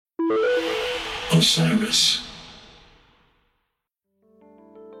Osiris.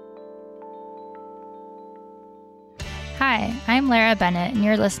 Hi, I'm Lara Bennett, and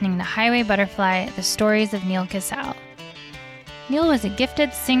you're listening to Highway Butterfly, The Stories of Neal Casal. Neal was a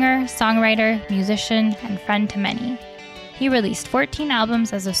gifted singer, songwriter, musician, and friend to many. He released 14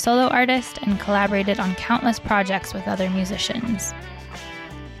 albums as a solo artist and collaborated on countless projects with other musicians.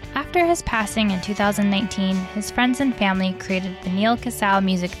 After his passing in 2019, his friends and family created the Neal Casal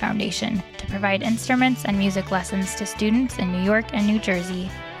Music Foundation to provide instruments and music lessons to students in New York and New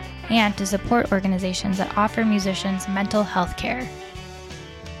Jersey, and to support organizations that offer musicians mental health care.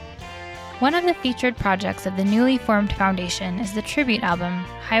 One of the featured projects of the newly formed foundation is the tribute album,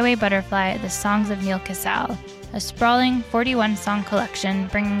 Highway Butterfly, The Songs of Neal Casal, a sprawling 41-song collection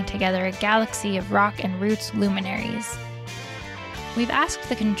bringing together a galaxy of rock and roots luminaries. We've asked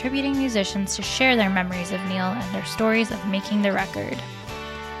the contributing musicians to share their memories of Neal and their stories of making the record.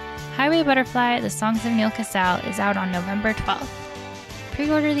 Highway Butterfly, The Songs of Neal Casal is out on November 12th.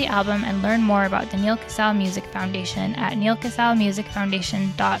 Pre-order the album and learn more about the Neal Casal Music Foundation at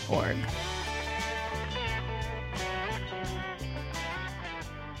nealcasalmusicfoundation.org.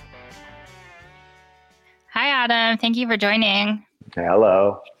 Hi, Adam. Thank you for joining.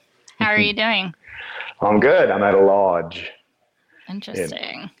 Hello. How are you doing? I'm good. I'm at a lodge.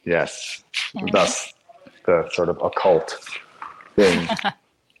 Interesting. Yes. Thus the sort of occult thing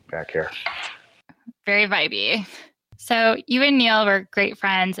back here. Very vibey. So you and Neal were great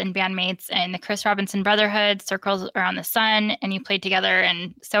friends and bandmates in the Chris Robinson Brotherhood, Circles Around the Sun, and you played together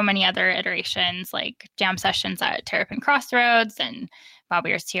in so many other iterations like jam sessions at Terrapin Crossroads and Bob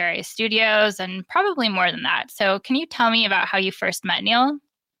Weir's TRA Studios, and probably more than that. So can you tell me about how you first met Neal?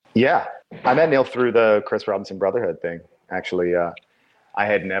 Yeah. I met Neal through the Chris Robinson Brotherhood thing. Actually, I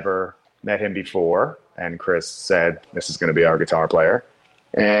had never met him before, and Chris said, this is going to be our guitar player.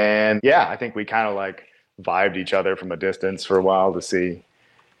 And yeah, I think we kind of like vibed each other from a distance for a while to see,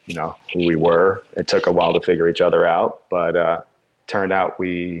 who we were. It took a while to figure each other out, but turned out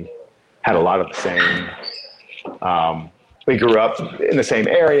we had a lot of the same. We grew up in the same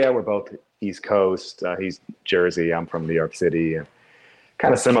area. We're both East Coast. He's Jersey. I'm from New York City. And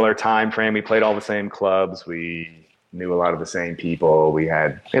kind of similar time frame. We played all the same clubs. We knew a lot of the same people. We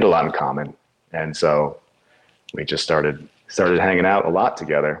had a lot in common, and so we just started hanging out a lot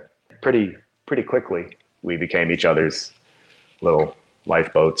together. Pretty quickly, we became each other's little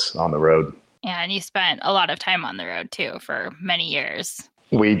lifeboats on the road. Yeah, and you spent a lot of time on the road too for many years.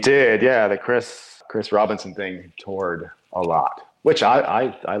 We did, yeah. The Chris Robinson thing toured a lot, which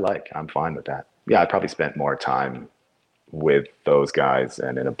I like. I'm fine with that. Yeah, I probably spent more time with those guys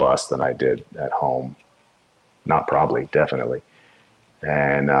and in a bus than I did at home. Not probably, definitely.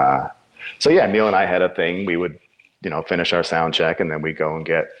 And so yeah, Neal and I had a thing. We would, finish our sound check and then we go and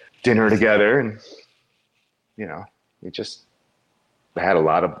get dinner together, and we just had a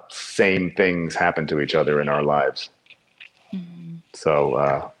lot of same things happen to each other in our lives. Mm-hmm. So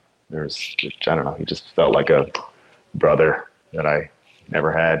I don't know, he just felt like a brother that I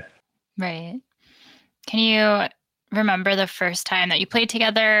never had. Right. Can you remember the first time that you played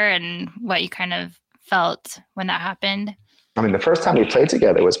together and what you kind of felt when that happened? I mean, the first time we played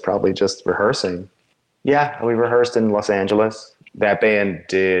together was probably just rehearsing. Yeah, we rehearsed in Los Angeles. That band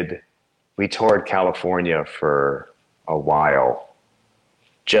we toured California for a while,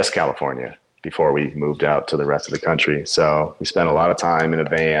 just California, before we moved out to the rest of the country. So we spent a lot of time in a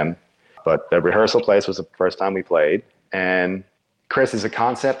van, but the rehearsal place was the first time we played. And Chris is a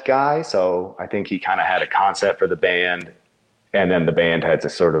concept guy, so I think he kind of had a concept for the band, and then the band had to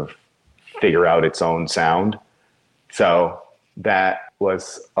sort of figure out its own sound. So that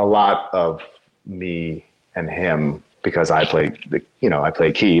was a lot of me and him, because I played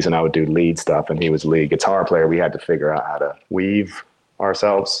keys and I would do lead stuff and he was lead guitar player. We had to figure out how to weave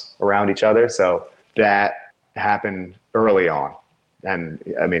ourselves around each other. So that happened early on. And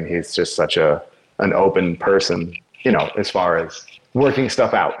I mean, he's just such an open person, as far as working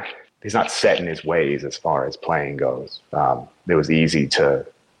stuff out. He's not set in his ways as far as playing goes. It was easy to,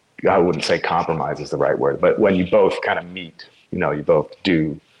 I wouldn't say compromise is the right word, but when you both kind of meet, you both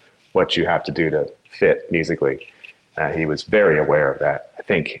do what you have to do to fit musically. He was very aware of that. I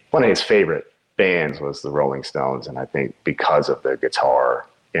think one of his favorite bands was the Rolling Stones, and I think because of the guitar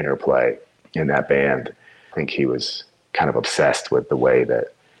interplay in that band, I think he was kind of obsessed with the way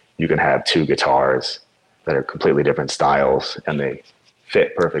that you can have two guitars that are completely different styles and they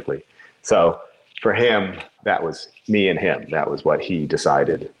fit perfectly. So for him, that was me and him. That was what he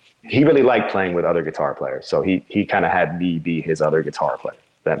decided. He really liked playing with other guitar players. So he kind of had me be his other guitar player.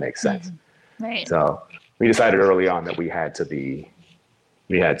 If that makes sense. Mm-hmm. Right. So we decided early on that we had to be,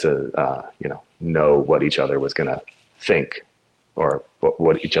 We had to, know what each other was going to think or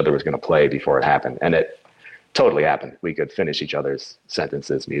what each other was going to play before it happened. And it totally happened. We could finish each other's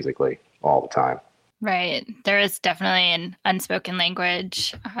sentences musically all the time. Right. There is definitely an unspoken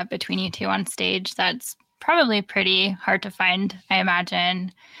language between you two on stage that's probably pretty hard to find, I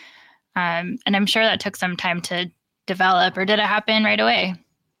imagine. And I'm sure that took some time to develop, or did it happen right away?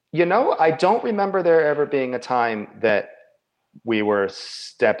 I don't remember there ever being a time that we were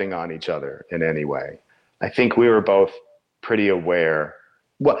stepping on each other in any way. I think we were both pretty aware.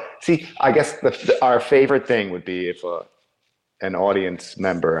 Well, see, I guess our favorite thing would be if an audience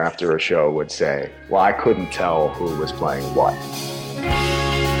member after a show would say, well, I couldn't tell who was playing what.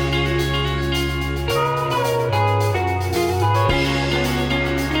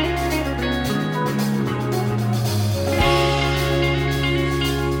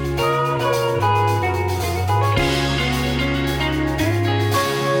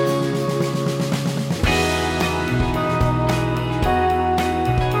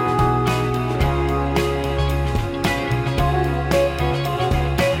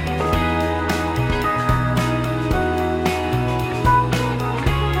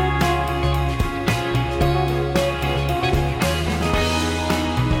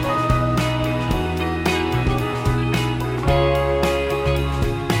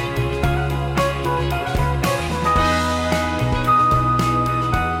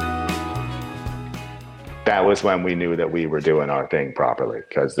 That was when we knew that we were doing our thing properly,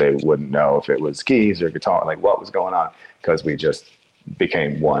 because they wouldn't know if it was keys or guitar, like what was going on, because we just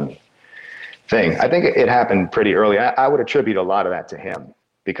became one thing. I think it happened pretty early. I would attribute a lot of that to him,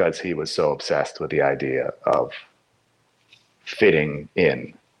 because he was so obsessed with the idea of fitting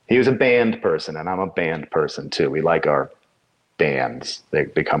in. He was a band person, and I'm a band person too. We like our bands. They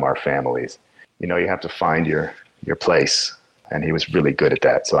become our families. You have to find your place. And he was really good at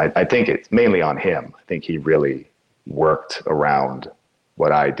that. So I think it's mainly on him. I think he really worked around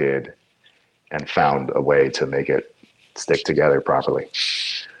what I did and found a way to make it stick together properly.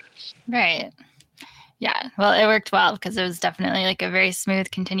 Right. Yeah. Well, it worked well because it was definitely like a very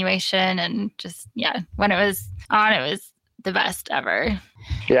smooth continuation, and just, when it was on, it was the best ever.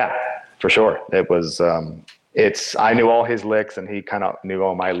 Yeah, for sure. It was, I knew all his licks and he kind of knew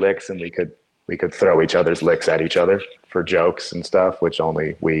all my licks, and we could throw each other's licks at each other for jokes and stuff, which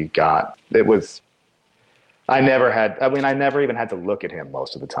only we got. I never even had to look at him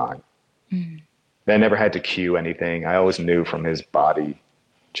most of the time. Mm. I never had to cue anything. I always knew from his body,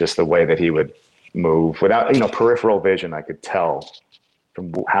 just the way that he would move without, peripheral vision. I could tell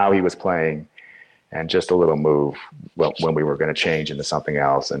from how he was playing, and just a little move when we were going to change into something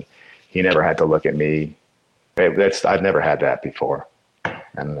else. And he never had to look at me. I've never had that before.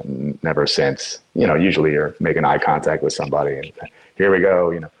 And never since. Usually you're making eye contact with somebody and here we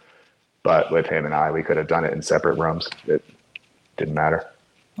go, But with him and we could have done it in separate rooms. It didn't matter.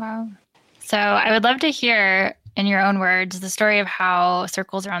 Wow. So I would love to hear, in your own words, the story of how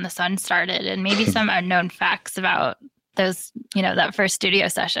Circles Around the Sun started, and maybe some unknown facts about those, that first studio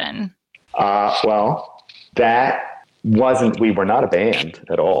session. Well, we were not a band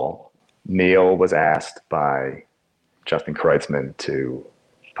at all. Neil was asked by Justin Kreutzmann to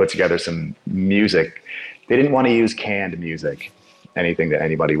put together some music. They didn't want to use canned music, anything that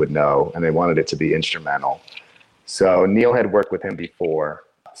anybody would know, and they wanted it to be instrumental. So Neil had worked with him before,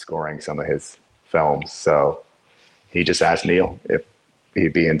 scoring some of his films. So he just asked Neil if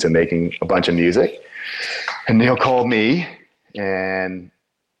he'd be into making a bunch of music. And Neil called me and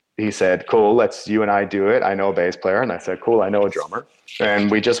he said, cool, let's you and I do it. I know a bass player. And I said, cool, I know a drummer.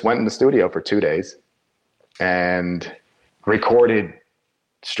 And we just went in the studio for 2 days and recorded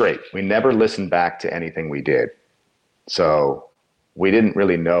straight. We never listened back to anything we did. So we didn't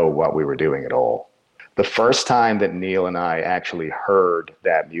really know what we were doing at all. The first time that Neil and I actually heard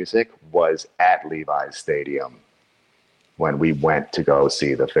that music was at Levi's Stadium when we went to go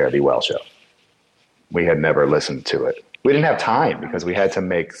see the Fare Thee Well show. We had never listened to it. We didn't have time because we had to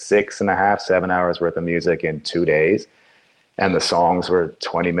make 6.5, 7 hours worth of music in 2 days. And the songs were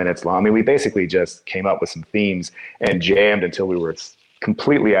 20 minutes long. I mean, we basically just came up with some themes and jammed until we were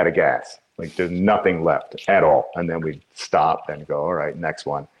completely out of gas. Like there's nothing left at all. And then we'd stop and go, all right, next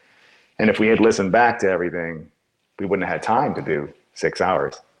one. And if we had listened back to everything, we wouldn't have had time to do 6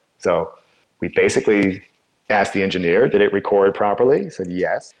 hours. So we basically asked the engineer, did it record properly? He said,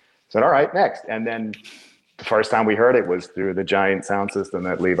 yes. I said, all right, next. And then the first time we heard it was through the giant sound system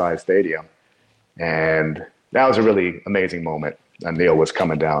at Levi's Stadium. And that was a really amazing moment. And Neil was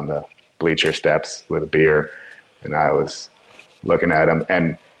coming down the bleacher steps with a beer, and I was looking at him,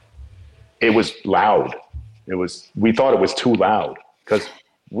 and it was loud. We thought it was too loud because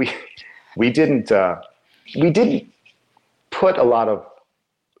we we didn't we didn't put a lot of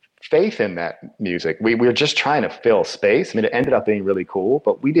faith in that music. We were just trying to fill space. I mean, it ended up being really cool,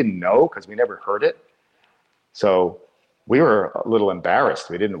 but we didn't know because we never heard it. So we were a little embarrassed.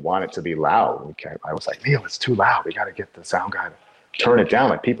 We didn't want it to be loud. I was like, Neil, it's too loud. We got to get the sound guy to turn it down.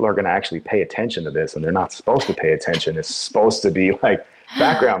 Like, people are going to actually pay attention to this, and they're not supposed to pay attention. It's supposed to be like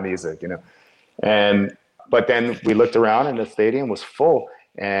background music, you know? But then we looked around and the stadium was full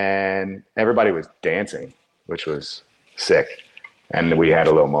and everybody was dancing, which was sick. And we had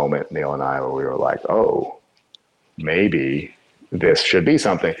a little moment, Neil and I, where we were like, oh, maybe this should be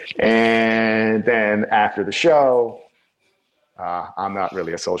something. And then after the show, I'm not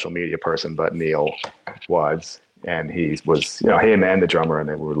really a social media person, but Neil was. And he was, him and the drummer, and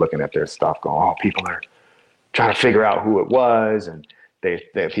they were looking at their stuff going, oh, people are trying to figure out who it was. And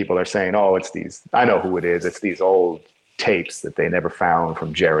people are saying, oh, it's these, I know who it is. It's these old tapes that they never found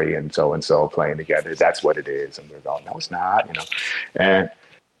from Jerry and so playing together. That's what it is. And we're going, no, it's not, And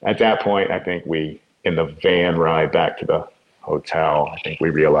at that point, I think in the van ride back to the hotel, I think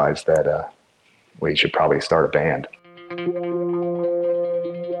we realized that we should probably start a band.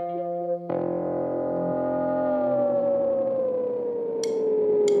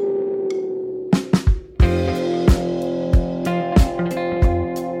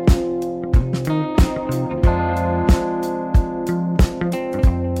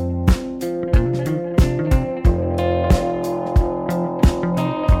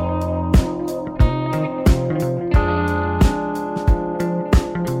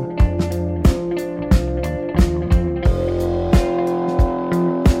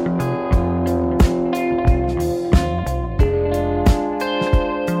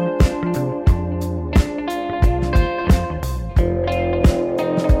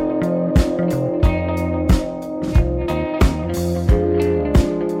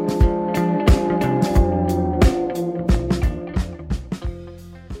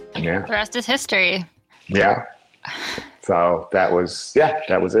 The rest is history. Yeah. So that was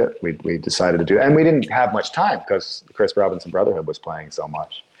it. We decided to do it. And we didn't have much time because Chris Robinson Brotherhood was playing so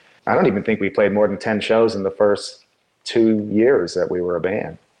much. I don't even think we played more than 10 shows in the first 2 years that we were a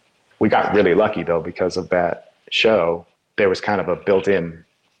band. We got really lucky, though, because of that show. There was kind of a built-in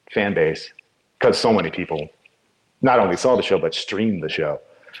fan base because so many people not only saw the show, but streamed the show.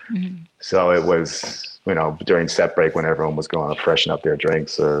 Mm-hmm. So it was, during set break when everyone was going to freshen up their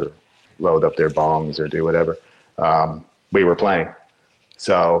drinks or load up their bongs or do whatever, we were playing.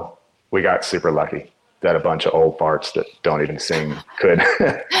 So we got super lucky that a bunch of old farts that don't even sing could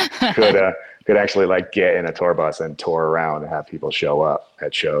actually get in a tour bus and tour around and have people show up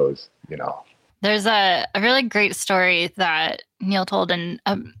at shows, There's a really great story that Neil told in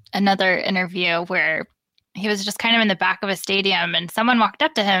another interview where he was just kind of in the back of a stadium and someone walked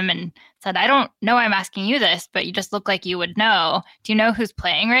up to him and said, I don't know I'm asking you this, but you just look like you would know. Do you know who's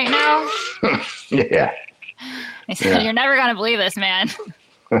playing right now? Yeah. He said, You're never going to believe this, man.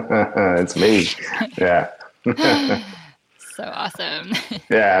 It's me. Yeah. So awesome.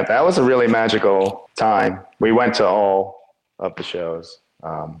 Yeah, that was a really magical time. We went to all of the shows.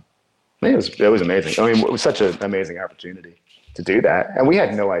 It was amazing. I mean, it was such an amazing opportunity to do that. And we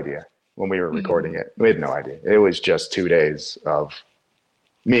had no idea when we were recording it. We had no idea. It was just 2 days of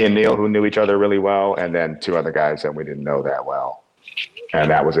me and Neil, who knew each other really well, and then 2 other guys that we didn't know that well. And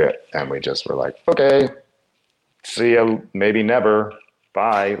that was it. And we just were like, okay, see you, maybe never.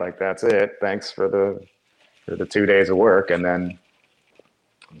 Bye. That's it. Thanks for the 2 days of work. And then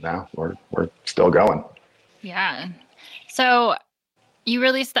now we're still going. Yeah. So you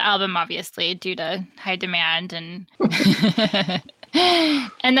released the album, obviously, due to high demand, and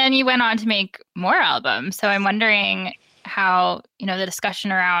and then you went on to make more albums. So I'm wondering how, the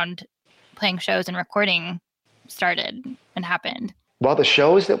discussion around playing shows and recording started and happened. Well, the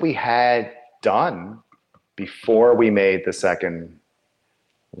shows that we had done before we made the second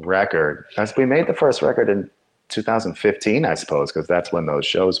record, as we made the first record in 2015, I suppose, because that's when those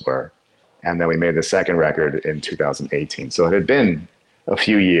shows were. And then we made the second record in 2018. So it had been a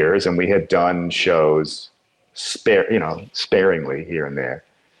few years, and we had done shows sparingly here and there.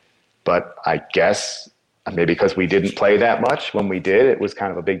 But I guess maybe because we didn't play that much when we did, it was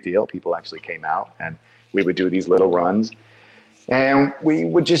kind of a big deal. People actually came out, and we would do these little runs. And we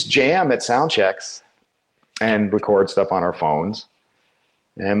would just jam at sound checks and record stuff on our phones.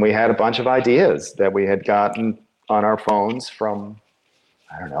 And we had a bunch of ideas that we had gotten on our phones from,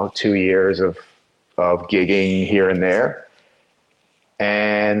 2 years of gigging here and there.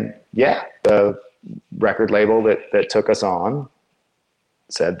 And yeah, the record label that took us on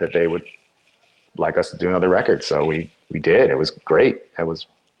said that they would like us to do another record. So we did. It was great. It was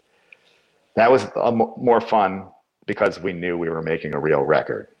that was more fun because we knew we were making a real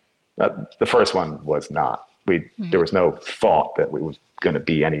record. The first one was not. There was no thought that we was going to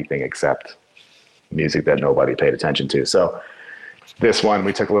be anything except music that nobody paid attention to. So this one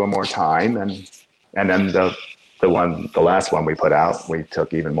we took a little more time, and then the last one we put out, we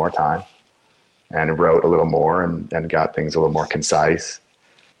took even more time and wrote a little more and got things a little more concise.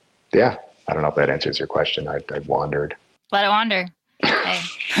 Yeah, I don't know if that answers your question. I wandered. Let it wander. Okay.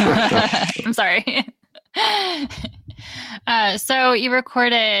 I'm sorry. So you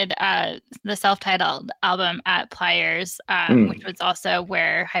recorded the self-titled album at Pliers, which was also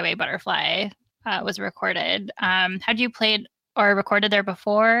where Highway Butterfly was recorded. Had you played or recorded there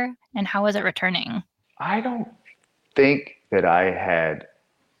before, and how was it returning? I don't think that I had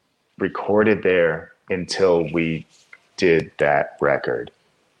recorded there until we did that record,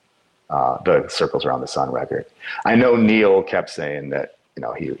 the Circles Around the Sun record. I know Neil kept saying that,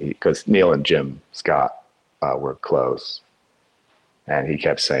 because Neil and Jim Scott were close, and he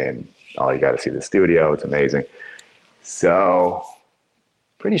kept saying, "Oh, you got to see the studio; it's amazing." So,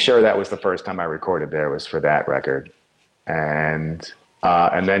 pretty sure that was the first time I recorded there was for that record, and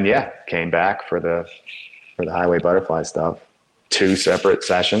then came back for the Highway Butterfly stuff. 2 separate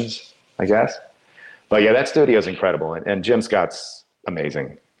sessions, I guess. But yeah, that studio is incredible, and Jim Scott's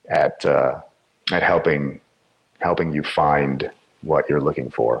amazing at helping you find what you're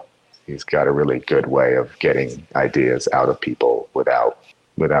looking for. He's got a really good way of getting ideas out of people without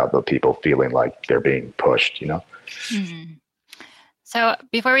the people feeling like they're being pushed, Mm-hmm. So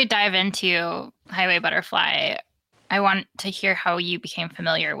before we dive into Highway Butterfly, I want to hear how you became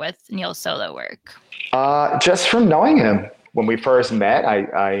familiar with Neil's solo work. Just from knowing him. When we first met,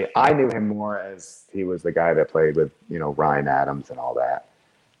 I knew him more as he was the guy that played with, Ryan Adams and all that.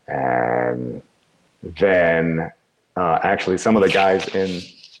 And then actually some of the guys in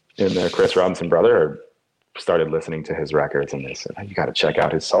the Chris Robinson Brotherhood started listening to his records, and they said, "You got to check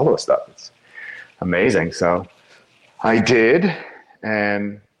out his solo stuff. It's amazing." So I did,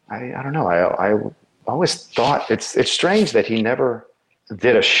 and I don't know. I always thought it's strange that he never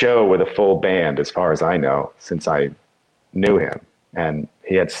did a show with a full band, as far as I know, since I knew him. And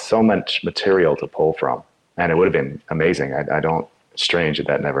he had so much material to pull from, and it would have been amazing. It's strange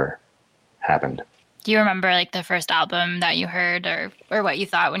that never happened. Do you remember like the first album that you heard or what you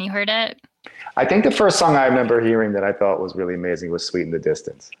thought when you heard it? I think the first song I remember hearing that I thought was really amazing was Sweet in the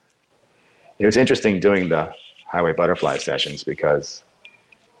Distance. It was interesting doing the Highway Butterfly sessions because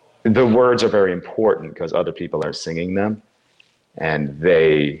the words are very important because other people are singing them. And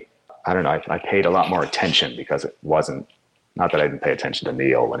I paid a lot more attention because it wasn't, not that I didn't pay attention to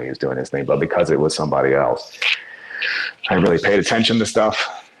Neil when he was doing his thing, but because it was somebody else. I really paid attention to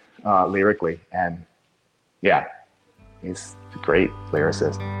stuff lyrically. And yeah, he's a great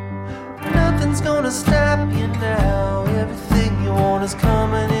lyricist. Nothing's gonna stop you now. Everything you want is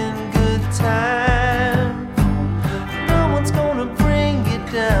coming in good time. No one's gonna bring you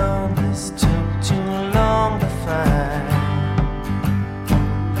down. This took too long to find.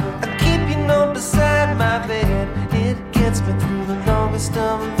 I keep your note beside my bed. It gets me through the longest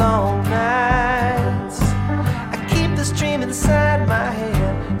of long nights. I keep this dream inside my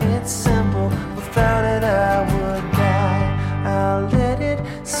head. It's simple. Without it I would die. I'll let it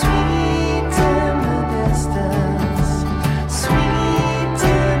sweet in the distance. Sweet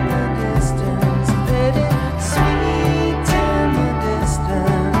in the distance. Let it sweet in the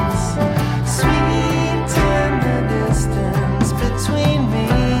distance. Sweet in the distance between me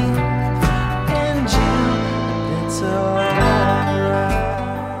and you. It's alright.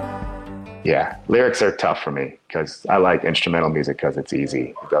 Yeah, lyrics are tough for me because I like instrumental music because it's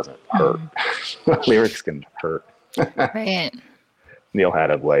easy. It doesn't hurt. Lyrics can hurt. Right. Neil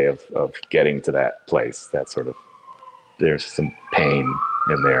had a way of getting to that place. That sort of, there's some pain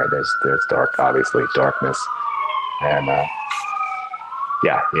in there. There's dark, obviously darkness, and he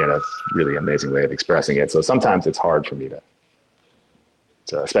had a really amazing way of expressing it. So sometimes it's hard for me to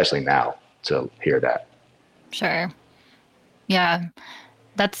especially now, to hear that. Sure. Yeah,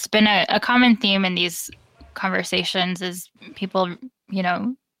 that's been a common theme in these conversations is people,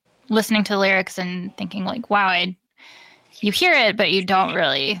 listening to lyrics and thinking like, wow, you hear it, but you don't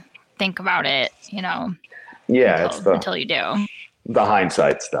really think about it, Yeah, until you do. The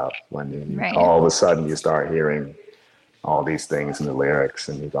hindsight stuff, when Right. all of a sudden you start hearing all these things in the lyrics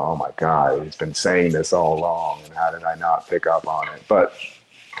and you go, oh my God, he's been saying this all along, and how did I not pick up on it? But,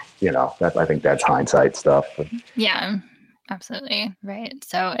 I think that's hindsight stuff. Yeah, absolutely. Right.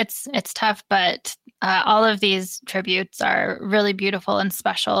 So it's tough, but all of these tributes are really beautiful and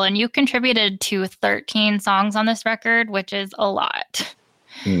special. And you contributed to 13 songs on this record, which is a lot.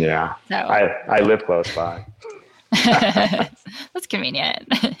 Yeah. So I live close by. that's convenient.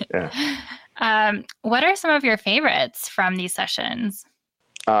 Yeah. What are some of your favorites from these sessions?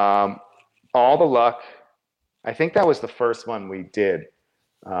 All the Luck. I think that was the first one we did.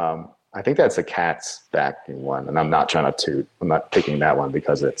 I think that's a Cats backing one, and I'm not trying to toot. I'm not picking that one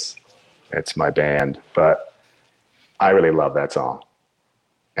because it's my band, but I really love that song,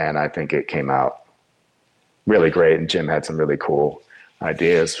 and I think it came out really great. And Jim had some really cool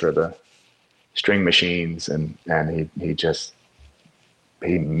ideas for the string machines, and he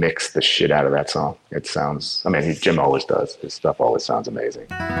mixed the shit out of that song. It sounds. I mean, Jim always does. His stuff always sounds amazing.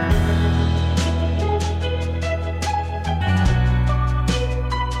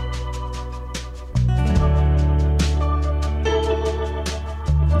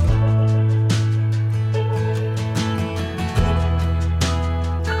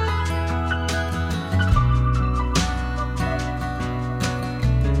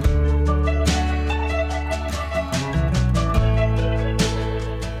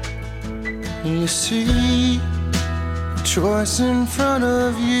 You see a choice in front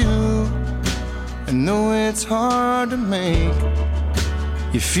of you, and though it's hard to make,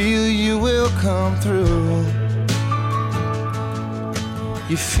 you feel you will come through.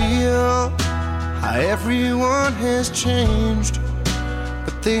 You feel how everyone has changed,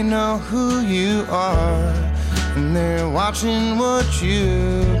 but they know who you are, and they're watching what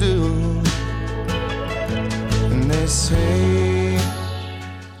you do, and they say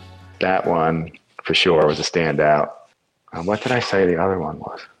that one for sure was a standout. What did I say the other one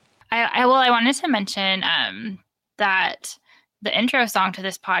was? I wanted to mention that the intro song to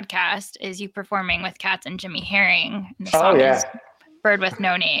this podcast is you performing with Cats and Jimmy Herring. And the song is Bird with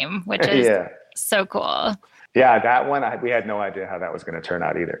No Name, which is so cool. Yeah, that one, we had no idea how that was going to turn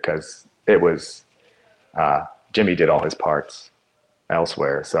out either, because it was, Jimmy did all his parts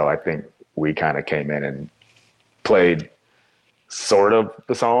elsewhere. So I think we kind of came in and played sort of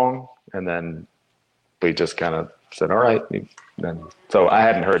the song, and then we just kind of said, all right. So I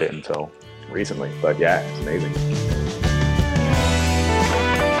hadn't heard it until recently, but yeah, it's amazing.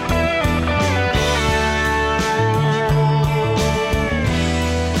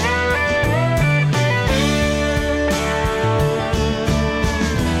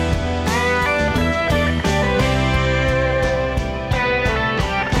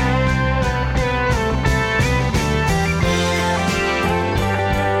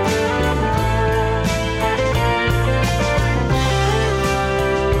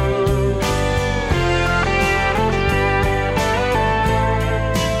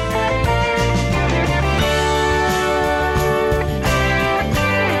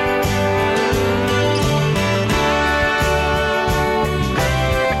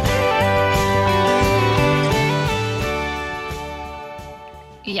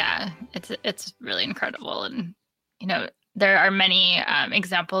 It's really incredible. And, you know, there are many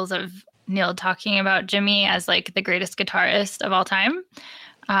examples of Neil talking about Jimmy as like the greatest guitarist of all time.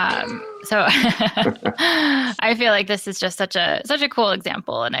 So I feel like this is just such a cool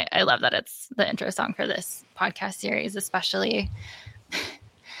example. And I love that it's the intro song for this podcast series, especially.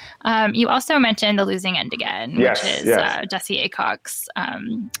 You also mentioned The Losing End Again, which is Jesse Aycock's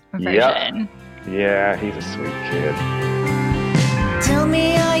version. Yeah, he's a sweet kid. Tell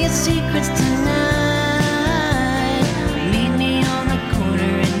me all your secrets tonight. Meet me on the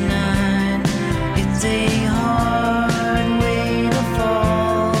corner at 9. It's a hard way to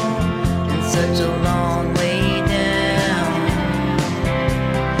fall and such a long way down.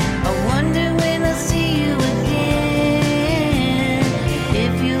 I wonder when I see you again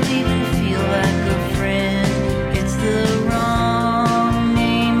if you'll even feel like a friend. It's the wrong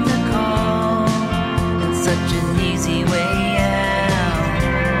name to call and such an easy way.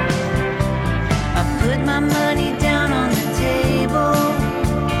 Money down on the table.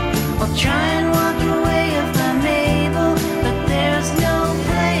 I'll try and walk away if I'm able, but there's no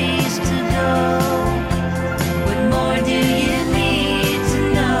place to go. What more do you need to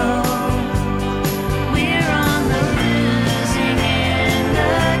know? We're on the losing end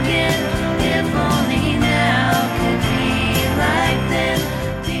again. If only now could be like then,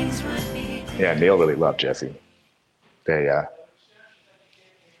 things would be. Yeah, Neil really loved Jesse. They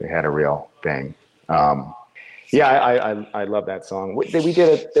had a real thing. I love that song. We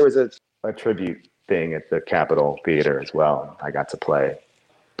did there was a tribute thing at the Capitol Theater as well. I got to play a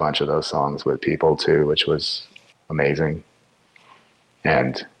bunch of those songs with people too, which was amazing.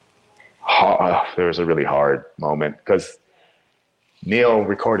 And there was a really hard moment because Neil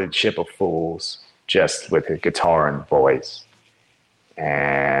recorded Ship of Fools just with his guitar and voice,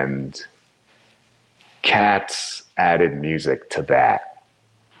 and Cats added music to that.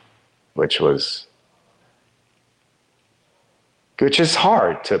 which is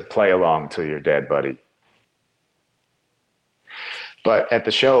hard to play along to your dead buddy. But at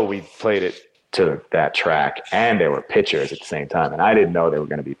the show, we played it to that track, and there were pictures at the same time. And I didn't know there were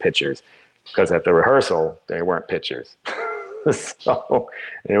going to be pictures because at the rehearsal, there weren't pictures. So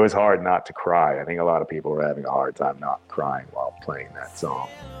it was hard not to cry. I think a lot of people were having a hard time not crying while playing that song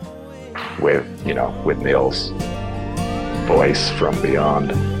with Neil's voice from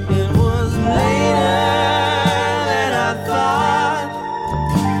beyond. It was later than I thought.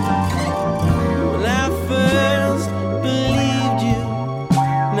 When I first believed you,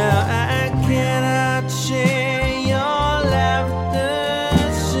 now I cannot share your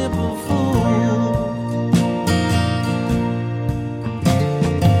laughter, simple fool.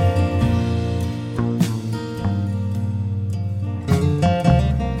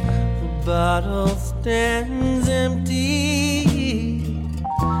 The bottle stands empty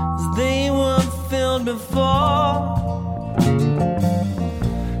as they were filled before.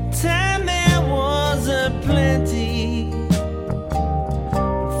 Time there was a plenty,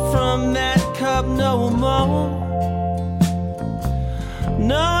 from that cup no more.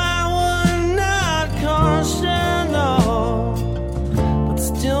 No, I would not caution, no, but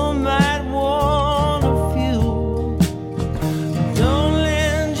still might warn a few. Don't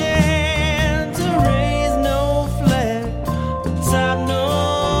lend your hand to raise no flag, top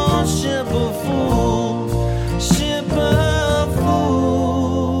no ship of fools, ship of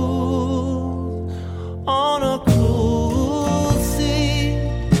fools on a cruel sea,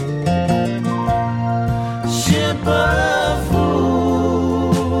 ship of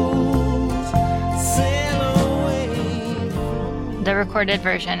fools sail away from. The recorded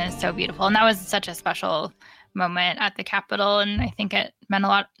version is so beautiful. And that was such a special moment at the Capitol. And I think it meant a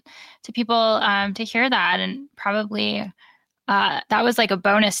lot to people to hear that. And probably that was like a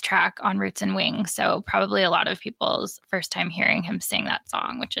bonus track on Roots and Wings. So probably a lot of people's first time hearing him sing that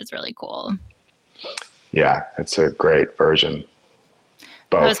song, which is really cool. Yeah, it's a great version.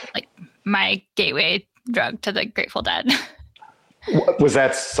 That was Both. like my gateway drug to the Grateful Dead. Was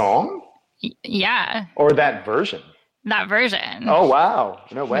that song Yeah, or that version? that version. Oh, wow.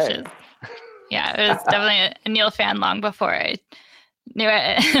 No Which way. is, yeah, it was definitely a Neil fan long before I knew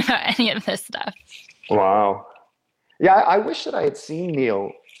about any of this stuff. Wow. Yeah, I wish that I had seen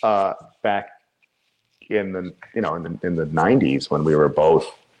Neil back in the in the 90s when we were both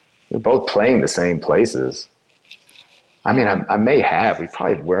playing the same places. I mean, I may have. We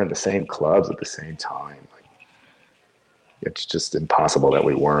probably were in the same clubs at the same time. Like, it's just impossible that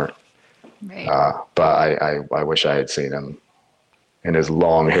we weren't. Right. But I wish I had seen him in his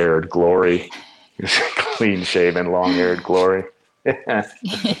long-haired glory, his clean-shaven, long-haired glory. Yeah.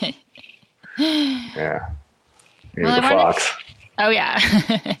 Yeah. He was Well, a fox. Oh, yeah.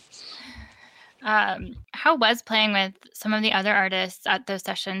 How was playing with some of the other artists at those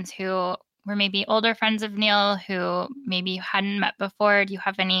sessions who were maybe older friends of Neil, who maybe you hadn't met before? Do you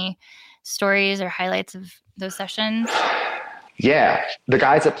have any stories or highlights of those sessions? Yeah. The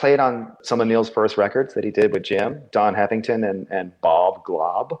guys that played on some of Neil's first records that he did with Jim, Don Heffington and Bob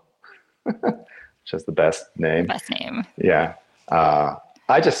Glob, which is the best name. Best name. Yeah.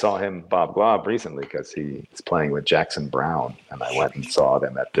 I just saw him, Bob Glob, recently because he was playing with Jackson Browne, and I went and saw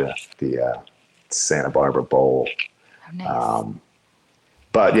them at the Santa Barbara Bowl. Oh, nice.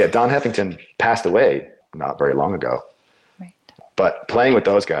 But yeah, Don Heffington passed away not very long ago. Right. But playing with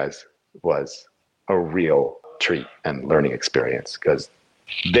those guys was a real treat and learning experience because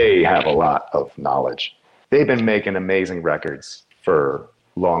they have a lot of knowledge. They've been making amazing records for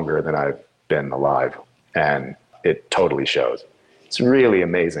longer than I've been alive, and it totally shows. It's really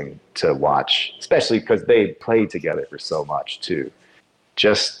amazing to watch, especially because they played together for so much too.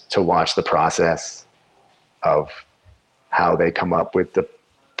 Just to watch the process of how they come up with the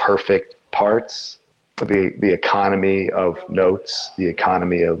perfect parts, the economy of notes, the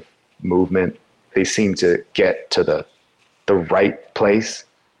economy of movement. They seem to get to the right place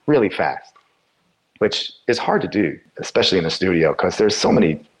really fast, which is hard to do, especially in the studio, because there's so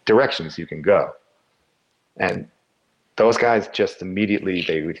many directions you can go. And those guys just immediately,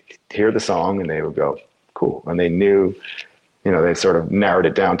 they would hear the song and they would go, cool. And they knew, they sort of narrowed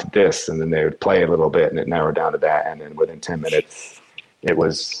it down to this, and then they would play a little bit and it narrowed down to that. And then within 10 minutes, it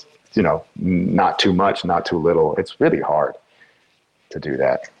was, not too much, not too little. It's really hard to do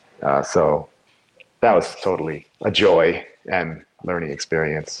that. So that was totally a joy and learning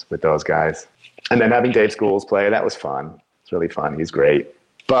experience with those guys. And then having Dave Schools play, that was fun. It's really fun. He's great.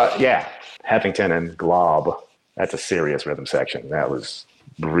 But yeah, Heffington and Glob, that's a serious rhythm section. That was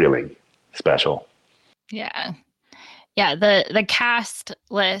really special. Yeah. Yeah, the cast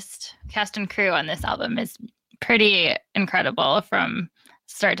and crew on this album is pretty incredible from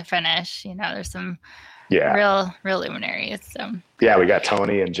start to finish. There's some Yeah. real luminaries. So Yeah, we got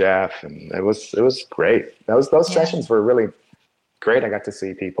Tony and Jeff, and it was great. Those sessions were really great. I got to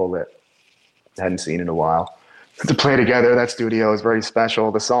see people that I hadn't seen in a while. To play together, that studio is very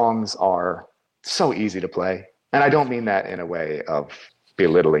special. The songs are so easy to play. And I don't mean that in a way of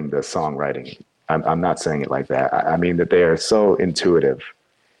belittling the songwriting. I'm not saying it like that. I mean that they are so intuitive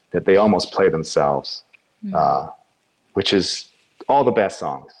that they almost play themselves, which is all the best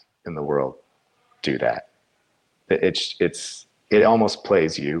songs in the world do that. It almost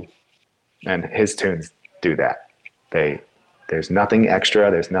plays you, and his tunes do that. There's nothing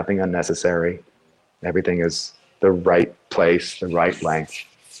extra. There's nothing unnecessary. Everything is the right place, the right length,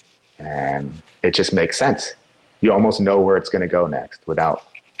 and it just makes sense. You almost know where it's going to go next without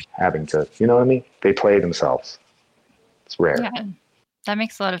having to, you know what I mean? They play themselves. It's rare. Yeah, that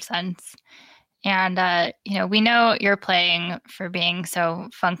makes a lot of sense. And, we know you're playing for being so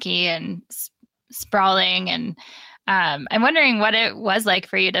funky and sprawling. And I'm wondering what it was like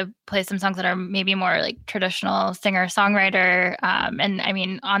for you to play some songs that are maybe more like traditional singer-songwriter. And I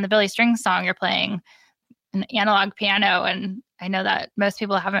mean, on the Billy Strings song, you're playing an analog piano. And I know that most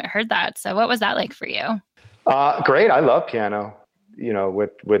people haven't heard that. So what was that like for you? Great. I love piano.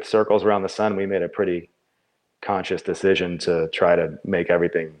 With Circles Around the Sun, we made a pretty conscious decision to try to make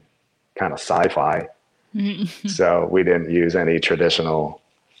everything kind of sci-fi. So we didn't use any traditional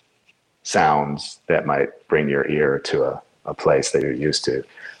sounds that might bring your ear to a place that you're used to.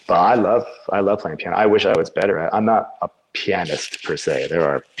 But I love playing piano. I wish I was better at it. I'm not a pianist per se. There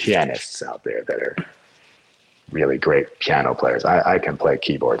are pianists out there that are really great piano players. I can play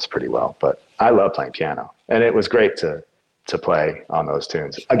keyboards pretty well, but I love playing piano. And it was great to play on those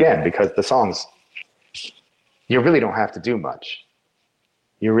tunes. Again, because the songs, you really don't have to do much.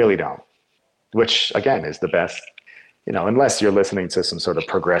 You really don't. Which, again, is the best, unless you're listening to some sort of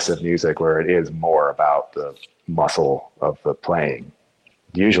progressive music where it is more about the muscle of the playing.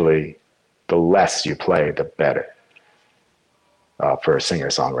 Usually, the less you play, the better. For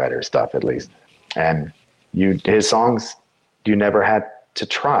singer-songwriter stuff, at least. And his songs, you never had to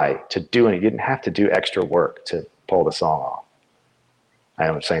try to do any. You didn't have to do extra work to pull the song off.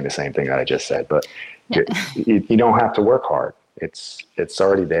 I'm saying the same thing that I just said, but you don't have to work hard. It's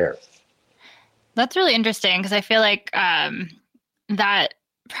already there. That's really interesting because I feel like that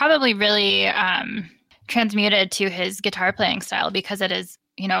probably really transmuted to his guitar playing style because it is,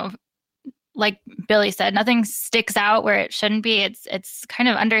 like Billy said, nothing sticks out where it shouldn't be. It's kind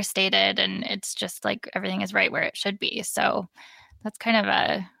of understated and it's just like everything is right where it should be. So that's kind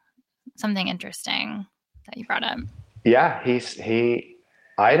of something interesting that you brought up. Yeah,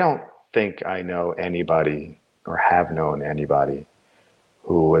 I don't think I know anybody or have known anybody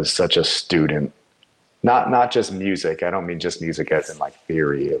who was such a student. Not just music. I don't mean just music as in like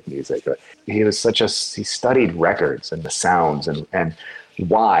theory of music, but he studied records and the sounds and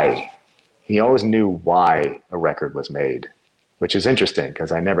why. He always knew why a record was made, which is interesting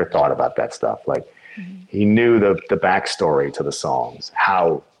because I never thought about that stuff. Like he knew the backstory to the songs,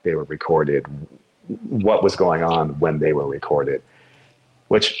 how they were recorded, what was going on when they were recorded,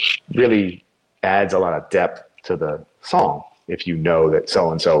 which really adds a lot of depth to the song. If you know that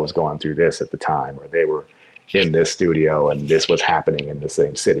so-and-so was going through this at the time, or they were in this studio and this was happening in the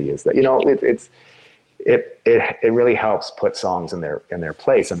same city as that, it really helps put songs in their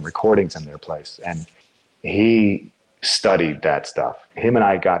place and recordings in their place. And he studied that stuff. Him and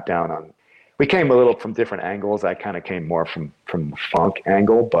I got down we came a little from different angles. I kind of came more from the funk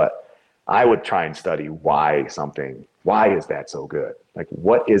angle, but I would try and study why is that so good? Like,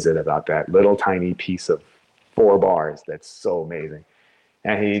 what is it about that little tiny piece of 4 bars that's so amazing?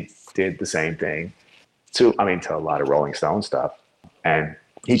 And he did the same thing to a lot of Rolling Stone stuff. And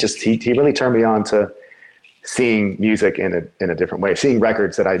he really turned me on to seeing music in a different way, seeing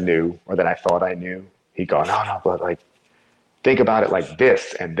records that I knew or that I thought I knew. He'd go, no, but like, think about it like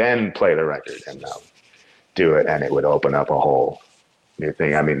this and then play the record and do it. And it would open up a whole new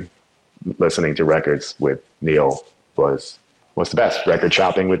thing. Listening to records with Neil was the best. Record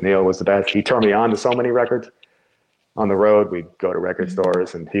shopping with Neil was the best. He turned me on to so many records. On the road, we'd go to record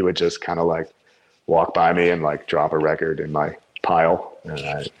stores and he would just kind of like walk by me and like drop a record in my pile.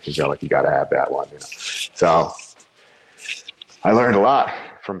 And he'd go like, you got to have that one. So I learned a lot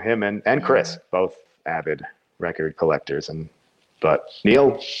from him and Chris, both avid record collectors. But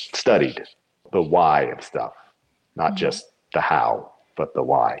Neil studied the why of stuff, not just the how, but the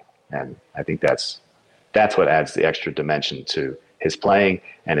why. And I think that's what adds the extra dimension to his playing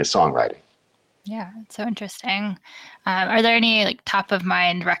and his songwriting. Yeah, it's so interesting. Are there any like top of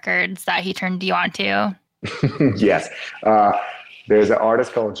mind records that he turned you on to? Yes. Uh, there's an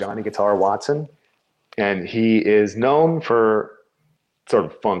artist called Johnny Guitar Watson, and he is known for sort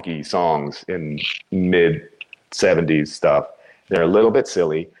of funky songs in mid 70s stuff. They're a little bit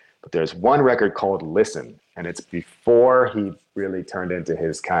silly, but there's one record called Listen, and it's before he really turned into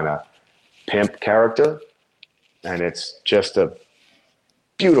his kind of pimp character. And it's just a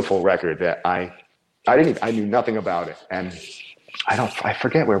beautiful record that I knew nothing about it. And I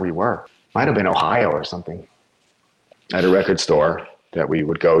forget where we were. Might have been Ohio or something, at a record store that we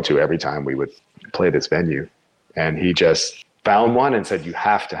would go to every time we would play this venue. And he just found one and said, "You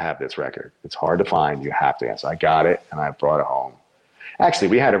have to have this record. It's hard to find. You have to have." So I got it and I brought it home. Actually,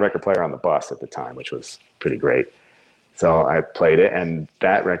 we had a record player on the bus at the time, which was pretty great. So I played it, and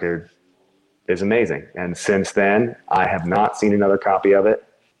that record is amazing. And since then, I have not seen another copy of it.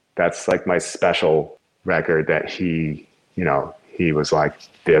 That's like my special record that he was like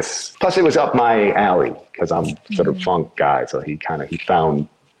this. Plus, it was up my alley because I'm sort of funk guy. So he found,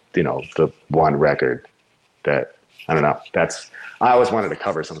 the one record that, I don't know. I always wanted to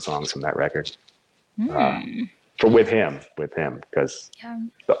cover some songs from that record with him, because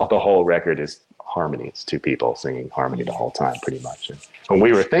the whole record is harmony. It's two people singing harmony the whole time, pretty much. And when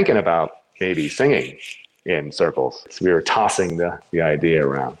we were thinking about maybe singing in circles, we were tossing the idea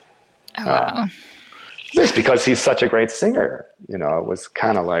around. Oh, wow. Just because he's such a great singer, it was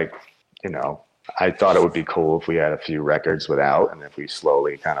kind of like, I thought it would be cool if we had a few records without, and if we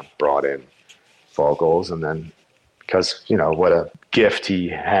slowly kind of brought in vocals, and then because, what a gift he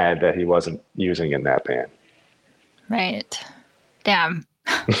had that he wasn't using in that band. Right. Damn.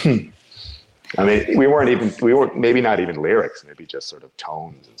 I mean, we weren't maybe not even lyrics, maybe just sort of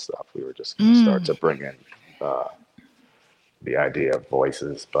tones and stuff. We were just going to start to bring in the idea of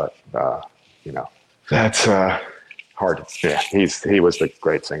voices, but, that's hard. Yeah, he was the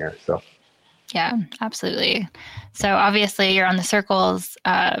great singer. So. Yeah, absolutely. So obviously you're on the Circles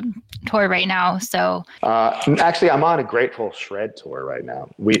tour right now. So actually, I'm on a Grateful Shred tour right now.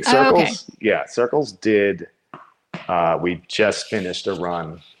 Circles did. We just finished a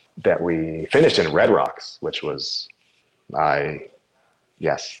run that we finished in Red Rocks, which was,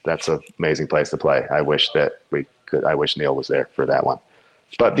 that's an amazing place to play. I wish Neil was there for that one.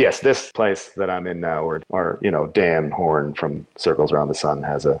 But yes, this place that I'm in now, or Dan Horn from Circles Around the Sun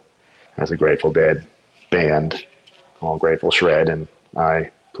has a Grateful Dead band called Grateful Shred, and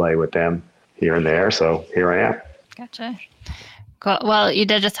I play with them here and there. So here I am. Gotcha. Cool. Well, you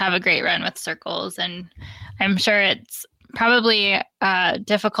did just have a great run with Circles, and I'm sure it's probably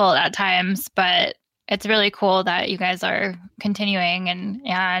difficult at times, but it's really cool that you guys are continuing, and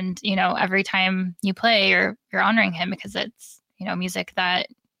every time you play, you're honoring him because it's music that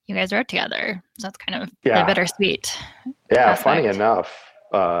you guys wrote together. So that's kind of the bittersweet. Yeah, aspect. Funny enough,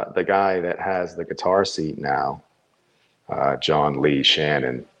 the guy that has the guitar seat now, John Lee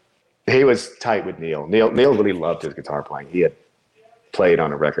Shannon, he was tight with Neil. Neil really loved his guitar playing. He had played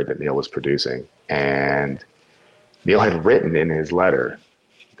on a record that Neil was producing, and Neil had written in his letter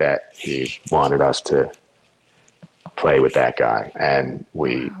that he wanted us to play with that guy, and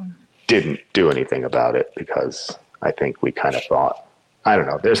we didn't do anything about it because I think we kind of thought, I don't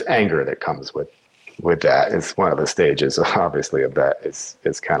know, there's anger that comes with that. It's one of the stages, obviously, of that.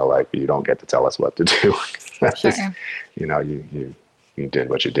 It's kind of like, you don't get to tell us what to do. Sure. You did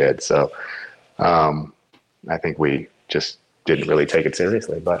what you did. So I think we just didn't really take it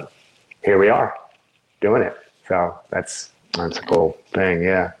seriously, but here we are doing it. So that's a cool thing.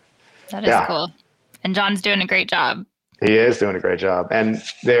 Yeah. That is cool. And John's doing a great job. He is doing a great job. And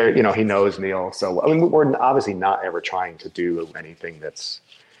there, he knows Neil. So, we're obviously not ever trying to do anything that's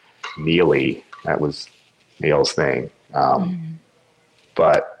Neil-y. That was Neil's thing.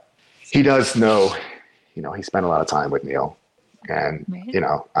 But he does know, he spent a lot of time with Neil. And, right.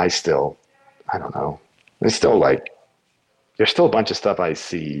 I don't know. There's still a bunch of stuff I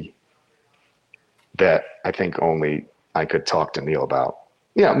see that I think only I could talk to Neil about.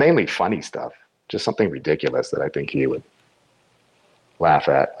 Mainly funny stuff. Just something ridiculous that I think he would laugh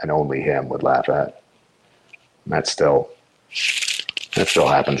at, and only him would laugh at. And that still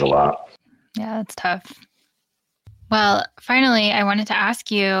happens a lot. Yeah, that's tough. Well, finally, I wanted to ask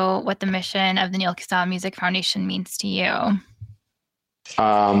you what the mission of the Neil Casal Music Foundation means to you.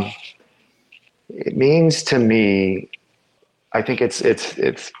 It means to me, I think it's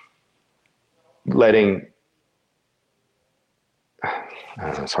letting.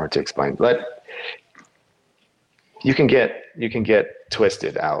 It's hard to explain, but you can get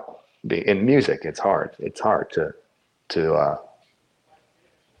twisted out in music. It's hard to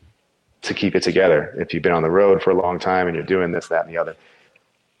to keep it together. If you've been on the road for a long time and you're doing this, that, and the other,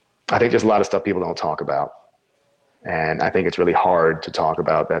 I think there's a lot of stuff people don't talk about. And I think it's really hard to talk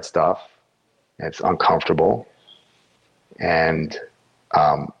about that stuff. It's uncomfortable. And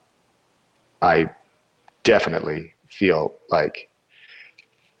I definitely feel like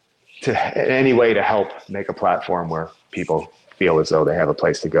any way to help make a platform where people feel as though they have a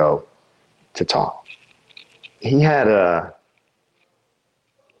place to go to talk. He had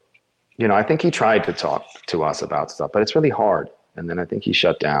I think he tried to talk to us about stuff, but it's really hard. And then I think he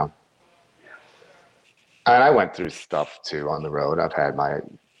shut down. And I went through stuff too on the road. I've had my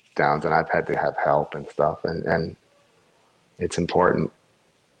downs and I've had to have help and stuff. And it's important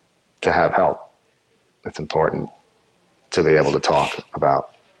to have help. It's important to be able to talk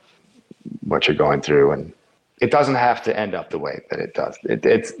about what you're going through. And it doesn't have to end up the way that it does.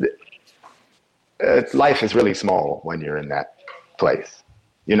 Life is really small when you're in that place.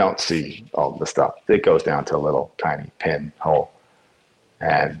 You don't see all the stuff. It goes down to a little tiny pinhole.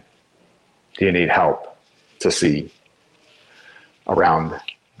 And you need help to see around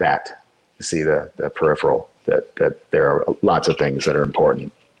that, to see the peripheral, that there are lots of things that are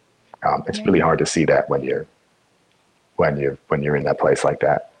important. It's really hard to see that when you're in that place like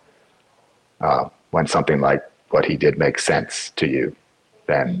that. When something like what he did makes sense to you,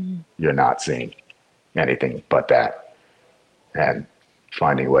 then you're not seeing anything but that, and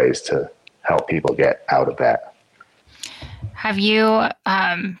finding ways to help people get out of that. Have you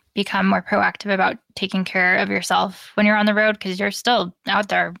become more proactive about taking care of yourself when you're on the road? Because you're still out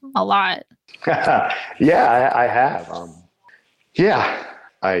there a lot. Yeah, I have.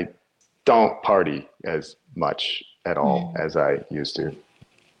 I don't party as much at all as I used to.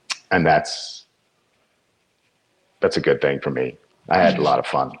 And that's a good thing for me. I had a lot of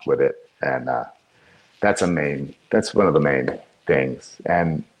fun with it. And that's one of the main things.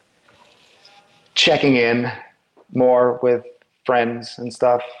 And checking in more with friends and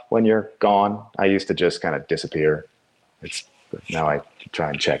stuff when you're gone. I used to just kind of disappear. Now I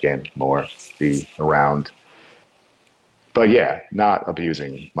try and check in more, be around. But yeah, not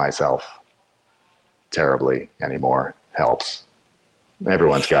abusing myself terribly anymore helps.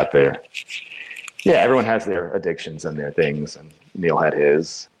 Everyone has their addictions and their things, and Neil had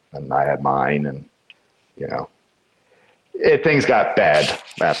his and I had mine, and things got bad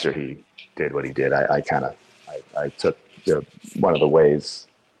after he did what he did. I took one of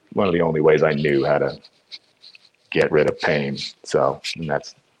the only ways I knew how to get rid of pain. And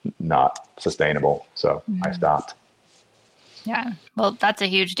that's not sustainable. So I stopped. Yeah. Well, that's a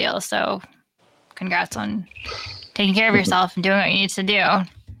huge deal. So congrats on taking care of yourself and doing what you need to do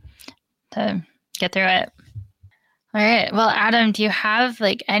to get through it. All right. Well, Adam, do you have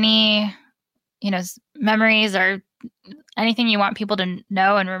any, memories or anything you want people to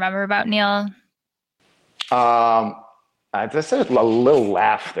know and remember about Neil? I just said a little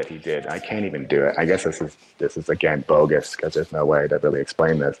laugh that he did. I can't even do it. I guess this is again bogus because there's no way to really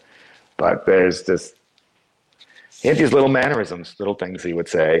explain this. But he had these little mannerisms, little things he would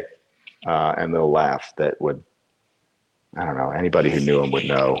say, and little laugh that would, I don't know, anybody who knew him would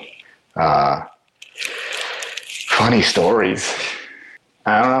know. Funny stories.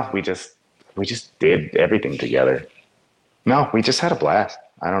 I don't know. We just did everything together. No, we just had a blast.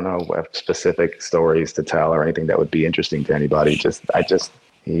 I don't know what specific stories to tell or anything that would be interesting to anybody.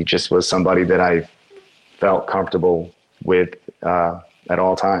 He just was somebody that I felt comfortable with at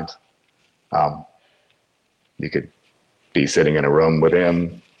all times. You could be sitting in a room with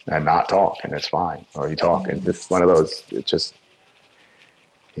him and not talk, and it's fine. Or you talk, and it's one of those.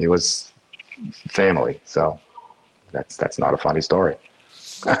 He was family. So that's not a funny story.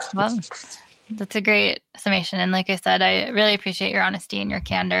 Well, that's a great summation. And like I said, I really appreciate your honesty and your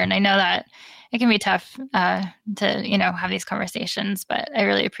candor. And I know that it can be tough to, have these conversations, but I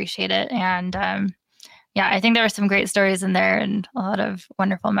really appreciate it. And I think there were some great stories in there and a lot of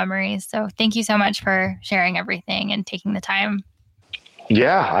wonderful memories. So thank you so much for sharing everything and taking the time.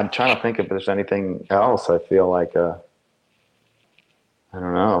 Yeah, I'm trying to think if there's anything else. I feel like, I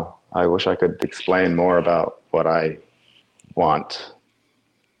don't know. I wish I could explain more about what I want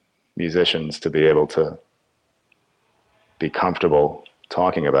musicians to be able to be comfortable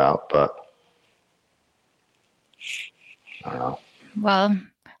talking about, but I don't know. Well,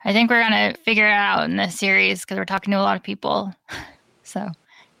 I think we're going to figure it out in this series because we're talking to a lot of people. So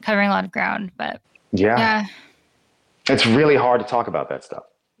covering a lot of ground, but yeah. It's really hard to talk about that stuff.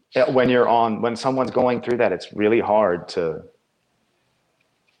 When someone's going through that, it's really hard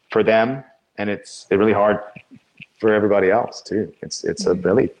for them, and it's really hard for everybody else too. It's a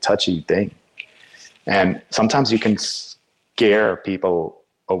really touchy thing. And sometimes you can scare people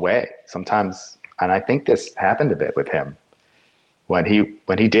away sometimes. And I think this happened a bit with him when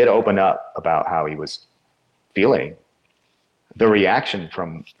he did open up about how he was feeling. The reaction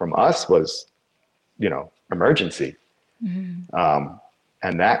from us was, emergency.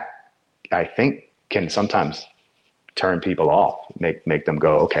 And that, I think, can sometimes turn people off, make them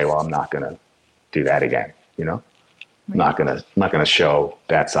go, okay, well, I'm not going to do that again. I'm not going to show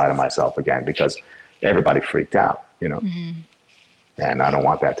that side of myself again because everybody freaked out, and I don't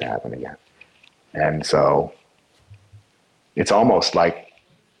want that to happen again. And so it's almost like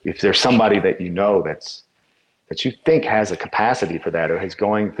if there's somebody that that you think has a capacity for that or is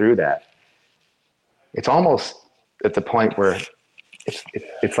going through that, it's almost at the point where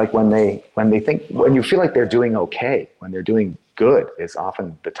it's like when you feel like they're doing okay, when they're doing good is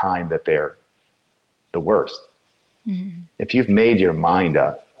often the time that they're the worst. If you've made your mind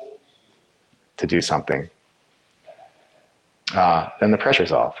up to do something, then the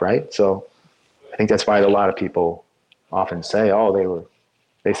pressure's off, right? So I think that's why a lot of people often say, oh,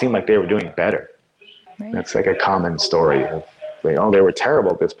 they seem like they were doing better. Right. That's like a common story of, they were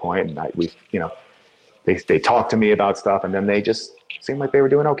terrible at this point, and they talked to me about stuff, and then they just seemed like they were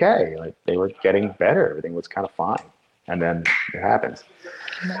doing okay, like they were getting better, everything was kind of fine, and then it happens.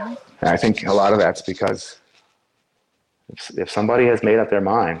 Right. And I think a lot of that's because if somebody has made up their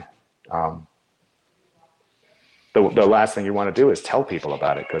mind, the last thing you want to do is tell people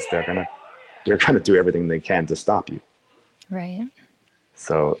about it because they're gonna do everything they can to stop you. Right.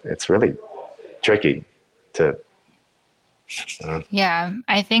 So it's really tricky to. Yeah,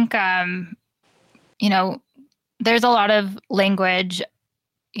 I think there's a lot of language,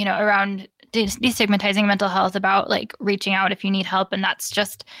 around destigmatizing mental health about like reaching out if you need help, and that's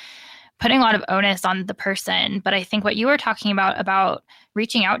just putting a lot of onus on the person. But I think what you were talking about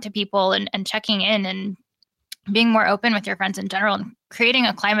reaching out to people and checking in and being more open with your friends in general and creating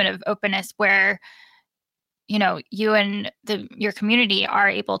a climate of openness where, you and your community are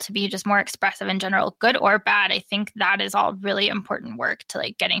able to be just more expressive in general, good or bad. I think that is all really important work to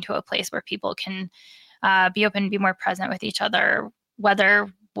like getting to a place where people can be open, be more present with each other,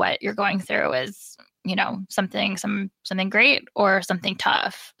 whether what you're going through is, something great or something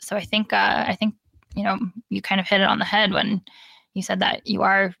tough. So I think, you kind of hit it on the head when you said that you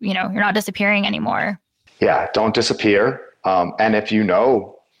are, you're not disappearing anymore. Yeah, don't disappear. And if you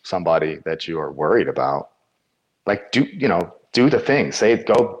know somebody that you are worried about, like do the thing.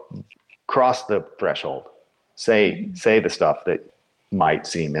 Go cross the threshold. Say the stuff that might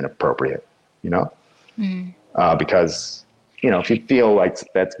seem inappropriate. Because if you feel like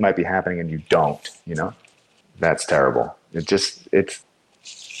that might be happening and you don't, that's terrible. It's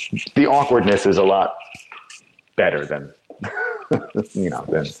the awkwardness is a lot better than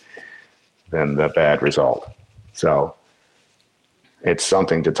than the bad result. So it's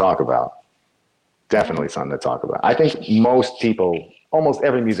something to talk about. Definitely something to talk about. I think most people, almost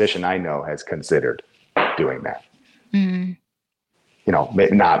every musician I know has considered doing that.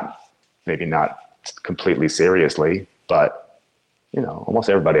 Maybe not completely seriously, but almost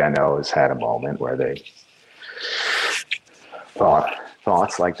everybody I know has had a moment where they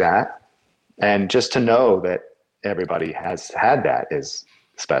thoughts like that. And just to know that everybody has had that is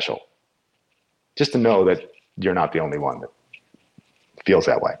special. Just to know that you're not the only one that feels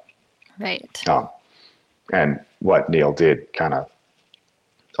that way. Right. And what Neil did kind of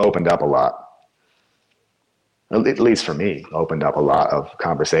opened up a lot, at least for me, opened up a lot of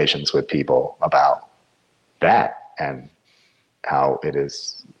conversations with people about that and how it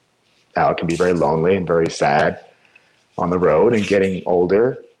can be very lonely and very sad on the road and getting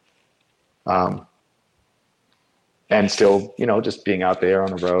older. And still, just being out there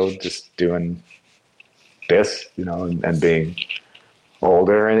on the road, just doing this, and being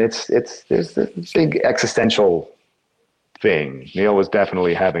older. And there's this big existential thing. Neil was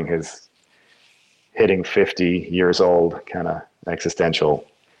definitely having his hitting 50 years old kind of existential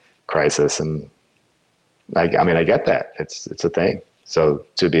crisis. And I get that. It's a thing. So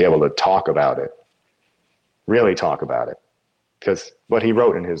to be able to talk about it, really talk about it, because what he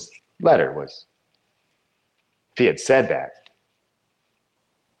wrote in his letter was, if he had said that,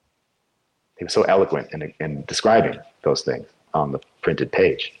 he was so eloquent in describing those things on the printed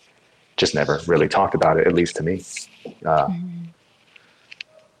page. Just never really talked about it, at least to me.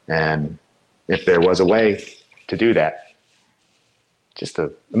 And if there was a way to do that,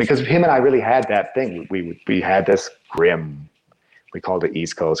 because him and I really had that thing. We had this grim, we called it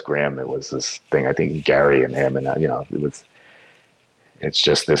East Coast grim. It was this thing, I think Gary and him, and it's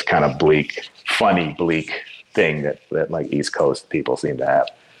just this kind of bleak thing that like East Coast people seem to have.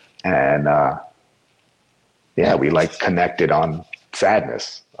 And we like connected on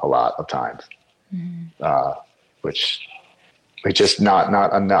sadness a lot of times, which just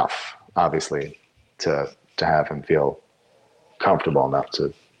not enough, obviously, to have him feel comfortable enough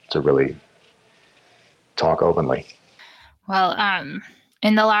to really talk openly. Well,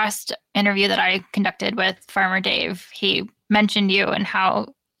 in the last interview that I conducted with Farmer Dave, he mentioned you and how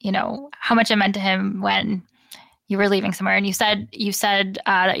much it meant to him when you were leaving somewhere. And you said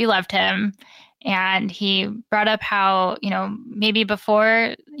that you loved him. And he brought up how, maybe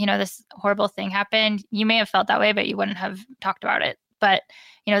before, this horrible thing happened, you may have felt that way, but you wouldn't have talked about it. But,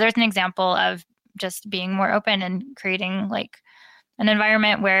 there's an example of just being more open and creating like an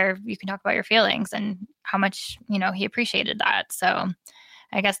environment where you can talk about your feelings and how much, he appreciated that. So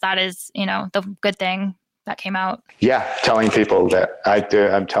I guess that is, the good thing that came out. Yeah. Telling people that I do.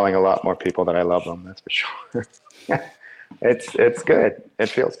 I'm telling a lot more people that I love them. That's for sure. It's good. It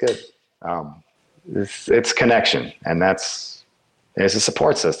feels good. It's connection, and it's a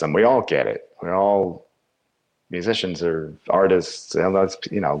support system. We all get it. We're all musicians or artists.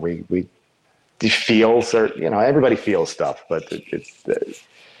 We feel certain, everybody feels stuff, but it's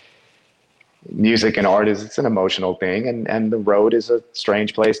music and art it's an emotional thing, and the road is a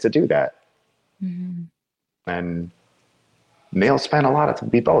strange place to do that. Mm-hmm. And Neil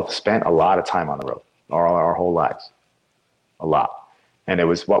we both spent a lot of time on the road, our whole lives, a lot. And it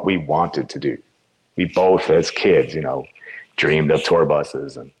was what we wanted to do. We both, as kids, dreamed of tour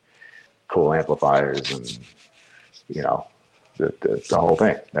buses and cool amplifiers and, the whole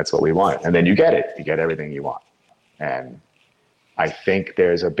thing. That's what we want. And then you get it. You get everything you want. And I think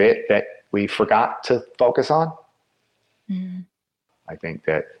there's a bit that we forgot to focus on. Mm. I think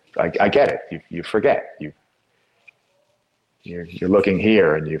that I get it. You forget. You're looking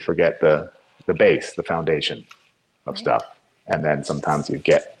here and you forget the base, the foundation of stuff. And then sometimes you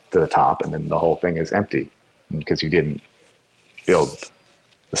get to the top and then the whole thing is empty because you didn't build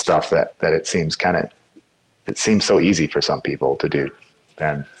the stuff that it seems so easy for some people to do.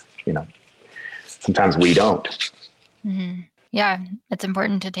 And, sometimes we don't. Mm-hmm. Yeah. It's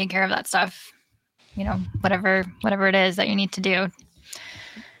important to take care of that stuff, whatever it is that you need to do.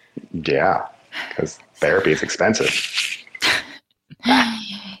 Yeah. Because therapy is expensive.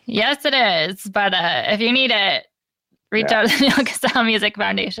 Yes, it is. But if you need it, reach out to the Neil Casal Music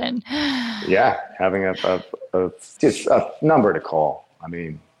Foundation. Yeah, having just a number to call. I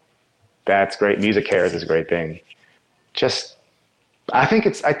mean, that's great. Music Cares is a great thing. I think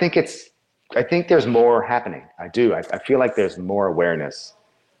there's more happening. I do. I feel like there's more awareness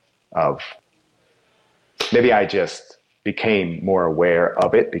of. Maybe I just became more aware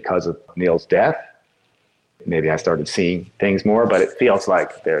of it because of Neil's death. Maybe I started seeing things more, but it feels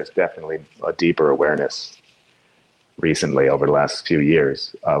like there's definitely a deeper awareness recently over the last few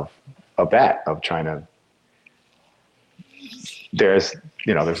years of trying to, there's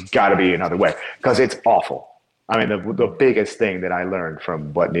got to be another way because it's awful. I mean, the biggest thing that I learned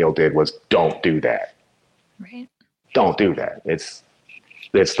from what Neil did was don't do that. Right. Don't do that. It's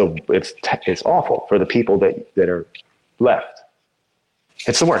awful for the people that are left.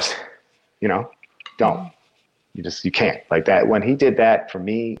 It's the worst, don't. You can't like that. When he did that for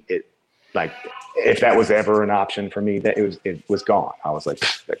me, if that was ever an option for me, that it was gone. I was like,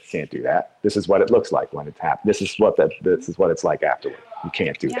 I can't do that. This is what it looks like when it happens. This is what it's like afterward. You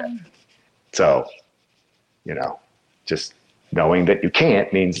can't do that. So, just knowing that you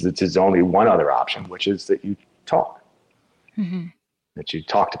can't means that there's only one other option, which is that you talk. Mm-hmm. That you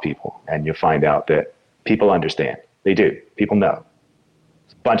talk to people and you find out that people understand. They do. People know.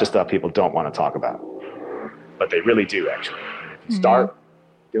 There's a bunch of stuff people don't want to talk about, but they really do actually. And if you start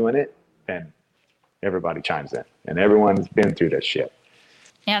doing it, then everybody chimes in and everyone's been through this shit.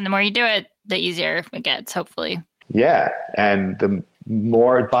 Yeah. And the more you do it, the easier it gets, hopefully. Yeah. And the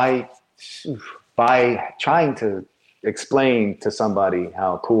more by trying to explain to somebody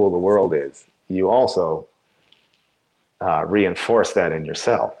how cool the world is, you also reinforce that in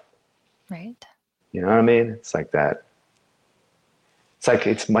yourself. Right. You know what I mean? It's like that. It's like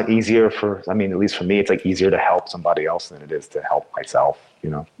it's much easier at least for me, it's like easier to help somebody else than it is to help myself,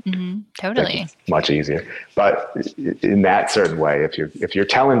 Mm-hmm. Totally. Like it's much easier. But in that certain way, if you're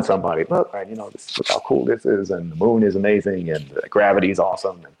telling somebody, look, right, look how cool this is, and the moon is amazing, and gravity is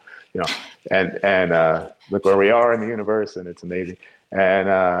awesome, and and look where we are in the universe, and it's amazing, and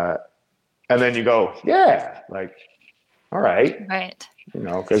then you go, yeah, like, all right,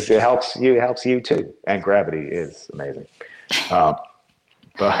 because it helps you too, and gravity is amazing.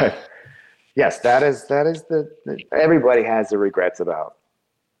 But yes, that is everybody has the regrets about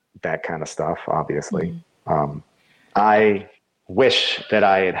that kind of stuff, obviously. Mm-hmm. I wish that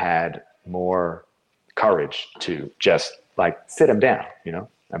I had more courage to just like sit him down, you know,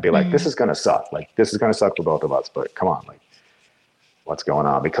 and be like, this is going to suck. Like, this is going to suck for both of us, but come on, like, what's going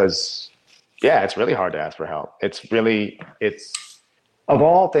on? Because yeah, it's really hard to ask for help. It's of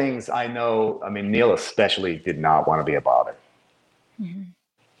all things I know, I mean, Neil especially did not want to be a bother.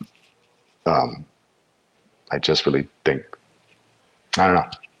 I just really think, I don't know.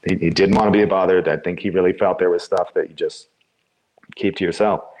 He didn't want to be a bother. I think he really felt there was stuff that you just keep to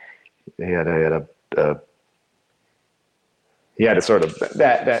yourself. He had a sort of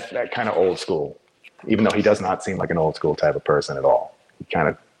that kind of old school, even though he does not seem like an old school type of person at all. He kind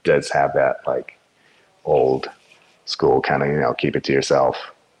of does have that like old school kind of, you know, keep it to yourself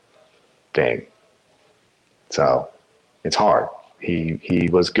thing. So it's hard. He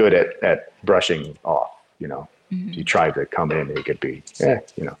was good at brushing off, you know. He tried to come in, he could be,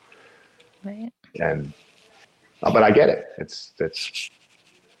 you know. Right. And but I get it. It's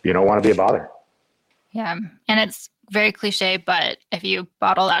you don't want to be a bother. Yeah. And it's very cliche, but if you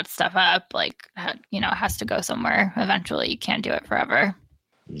bottle that stuff up, like, you know, it has to go somewhere eventually. You can't do it forever.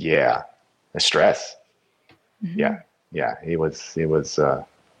 Yeah. The stress. Yeah. He was I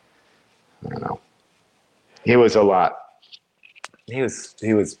don't know. He was a lot. He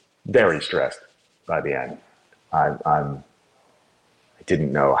was very stressed by the end. I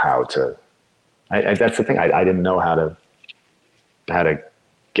didn't know how to, that's the thing. I didn't know how to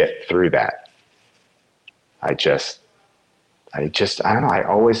get through that. I don't know. I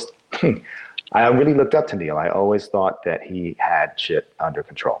always, I really looked up to Neil. I always thought that he had shit under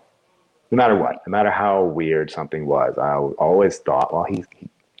control. No matter what, no matter how weird something was, I always thought, well, he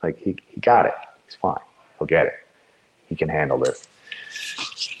got it. He's fine. He'll get it. He can handle this.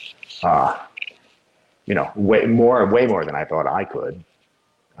 You know, way more than I thought I could.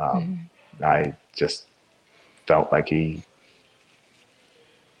 I just felt like he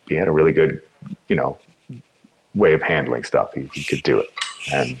had a really good, you know, way of handling stuff. He could do it,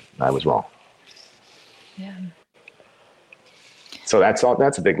 and I was wrong. Yeah. So that's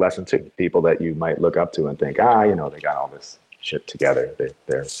a big lesson too. People that you might look up to and think, you know, they got all this shit together.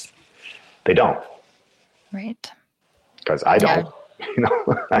 They don't. Right. Because I don't. Yeah. You know,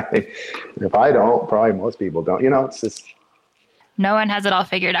 if I don't, probably most people don't. You know, it's just no one has it all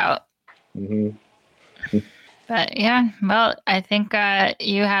figured out. But yeah, well, I think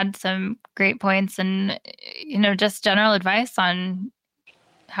you had some great points and, you know, just general advice on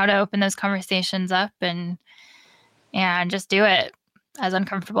how to open those conversations up and just do it, as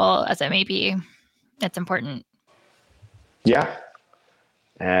uncomfortable as it may be. It's important. Yeah.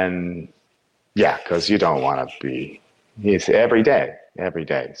 And yeah, because you don't want to be, he's every day.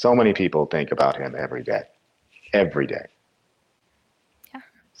 So many people think about him every day. Yeah.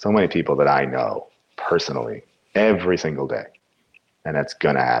 So many people that I know personally, every single day. And that's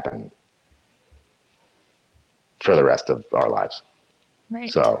going to happen for the rest of our lives. Right.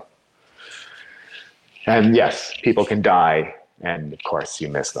 So, and yes, people can die. And of course you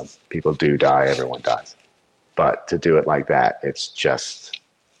miss them. People do die. Everyone dies. But to do it like that, it's just,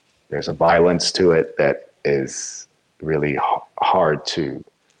 there's a violence to it that is really hard to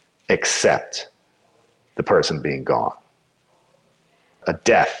accept, the person being gone. A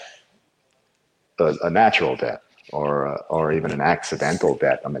death, a natural death, or even an accidental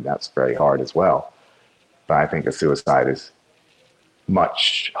death, I mean, that's very hard as well. But I think a suicide is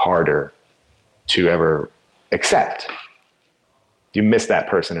much harder to ever accept. You miss that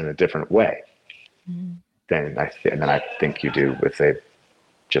person in a different way than I think you do if they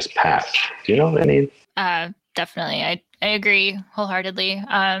just passed. Do you know what I mean? Definitely. I agree wholeheartedly.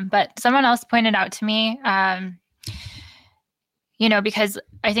 But someone else pointed out to me, you know, because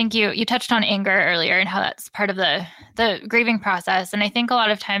I think you touched on anger earlier and how that's part of the grieving process. And I think a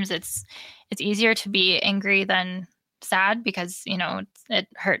lot of times it's easier to be angry than sad because, you know, it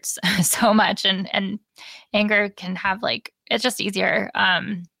hurts so much and anger can have like, it's just easier.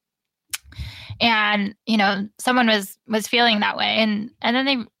 And, you know, someone was feeling that way. And then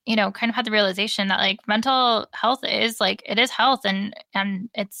they, you know, kind of had the realization that like mental health is like, it is health. And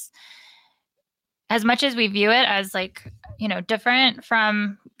it's, as much as we view it as like, you know, different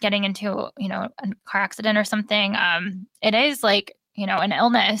from getting into, you know, a car accident or something, it is like, you know, an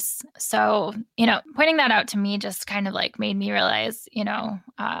illness. So, you know, pointing that out to me just kind of like made me realize, you know,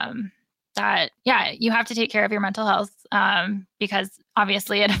 that, yeah, you have to take care of your mental health because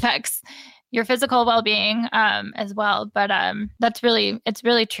obviously it affects your physical well-being as well. But it's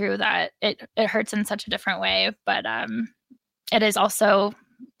really true that it hurts in such a different way. But it is also,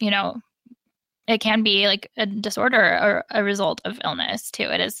 you know, it can be like a disorder or a result of illness too.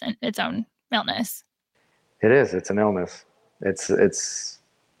 It is its own illness. It is. It's an illness. It's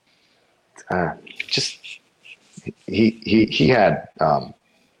just he had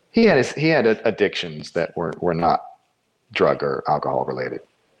addictions that were not drug or alcohol related,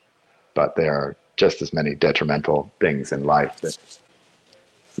 but there are just as many detrimental things in life that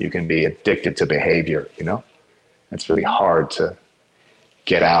you can be addicted to behavior. It's really hard to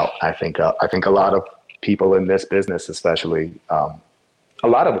get out. I think a lot of people in this business, especially, a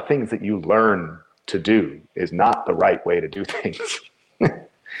lot of the things that you learn to do is not the right way to do things.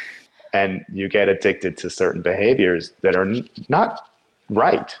 And you get addicted to certain behaviors that are not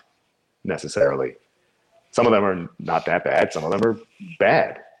right necessarily. Some of them are not that bad. Some of them are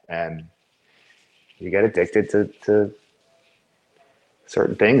bad. And you get addicted to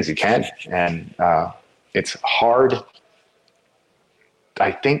certain things. You can. And it's hard.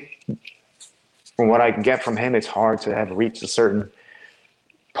 I think from what I can get from him, it's hard to have reached a certain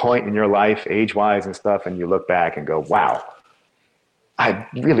point in your life, age-wise and stuff, and you look back and go, wow, I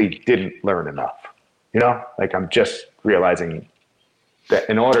really didn't learn enough. Like I'm just realizing that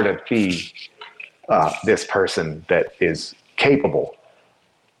in order to be this person that is capable,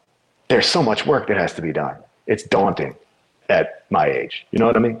 there's so much work that has to be done. It's daunting at my age. You know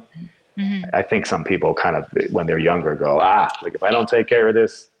what I mean? Mm-hmm. I think some people kind of, when they're younger, go, like if I don't take care of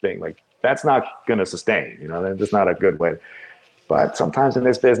this thing, like that's not going to sustain. That's not a good way. But sometimes in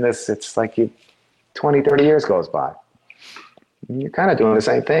this business, it's like 20, 30 years goes by. You're kind of doing the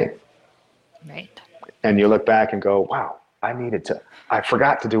same thing. Right. And you look back and go, wow, I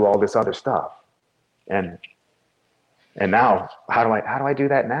forgot to do all this other stuff. And now how do I do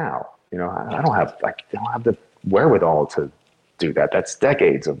that now? I don't have the wherewithal to do that. That's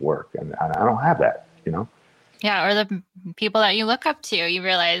decades of work. And I don't have that, Yeah. Or the people that you look up to, you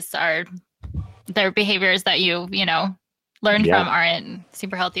realize are their behaviors that you learned from aren't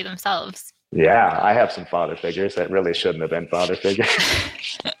super healthy themselves. Yeah, I have some father figures that really shouldn't have been father figures.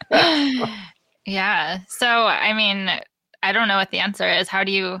 Yeah. So, I mean, I don't know what the answer is. How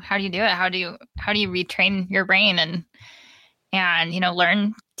do you do it? How do you retrain your brain and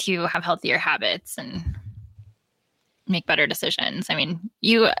learn to have healthier habits and make better decisions? I mean,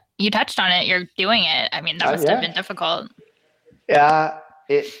 you touched on it. You're doing it. I mean, that must have been difficult. Yeah,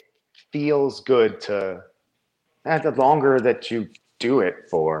 it feels good to. And the longer that you do it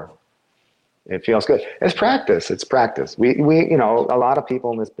for, it feels good. It's practice. We a lot of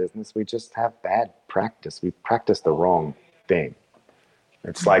people in this business, we just have bad practice. We practice the wrong thing.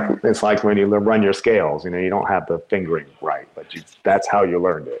 It's like when you run your scales, you don't have the fingering right, but that's how you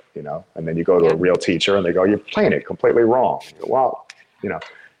learned it, and then you go to a real teacher and they go, you're playing it completely wrong. You go, well,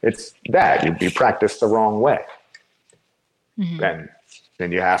 it's that you practice the wrong way. Mm-hmm. And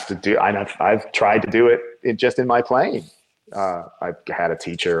then you have to do, I've tried to do it just in my playing. I had a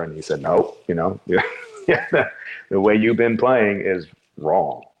teacher and he said, no, the way you've been playing is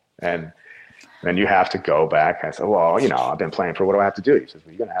wrong. And then you have to go back. I said, well, I've been playing for, what do I have to do? He says,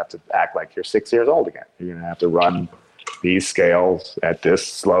 well, you're going to have to act like you're 6 years old again. You're going to have to run these scales at this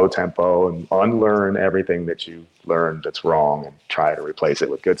slow tempo and unlearn everything that you learned that's wrong and try to replace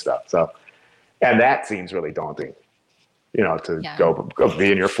it with good stuff. So, and that seems really daunting. To go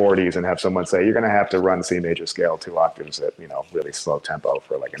be in your 40s and have someone say, you're going to have to run C major scale 2 octaves at, really slow tempo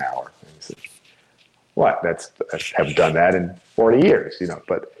for like an hour. And you say, what? I haven't done that in 40 years,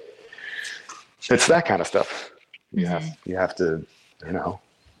 but it's that kind of stuff. You have to,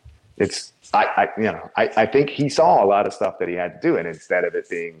 it's, I think he saw a lot of stuff that he had to do. And instead of it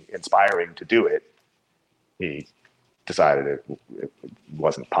being inspiring to do it, he decided it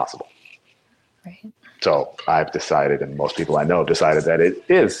wasn't possible. Right. So I've decided, and most people I know have decided, that it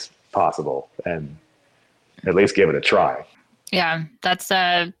is possible, and at least give it a try. Yeah, that's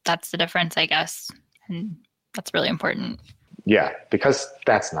the difference, I guess. And that's really important. Yeah, because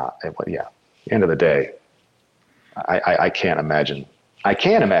that's not, at the end of the day, I can't imagine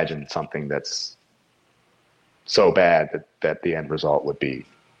something that's so bad that the end result would be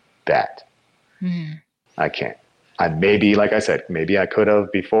that. Mm-hmm. I can't. Maybe, like I said, maybe I could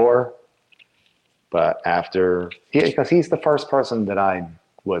have before, but because he's the first person that I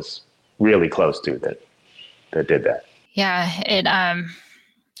was really close to that did that. Yeah,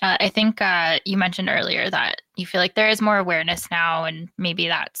 I think you mentioned earlier that you feel like there is more awareness now, and maybe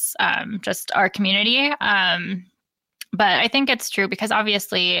that's just our community. But I think it's true because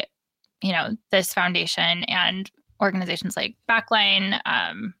obviously, this foundation and organizations like Backline,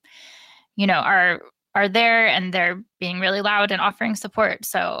 are there, and they're being really loud and offering support.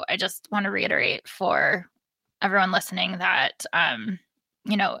 So I just want to reiterate for everyone listening that,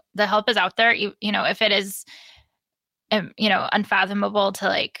 the help is out there. If it is, unfathomable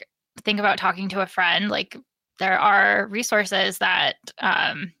to think about talking to a friend, there are resources that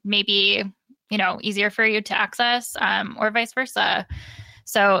maybe easier for you to access, or vice versa.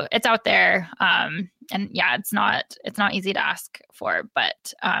 So it's out there. And yeah, it's not easy to ask for,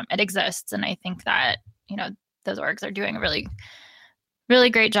 but it exists. And I think that, those orgs are doing a really, really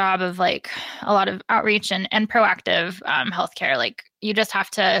great job of like a lot of outreach and proactive healthcare. Like you just have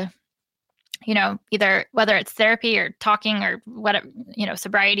to, either whether it's therapy or talking or whatever,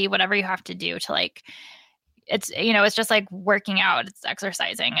 sobriety, whatever you have to do to like, it's just like working out, it's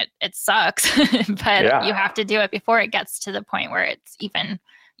exercising. It sucks, but you have to do it before it gets to the point where it's even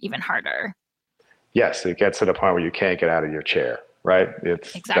harder. Yes, it gets to the point where you can't get out of your chair, right?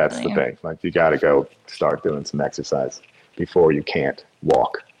 Exactly. That's the thing. Like you got to go start doing some exercise before you can't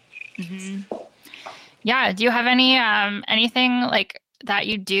walk. Mm-hmm. Yeah. Do you have anything like that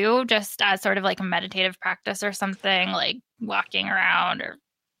you do just as sort of like a meditative practice or something, like walking around or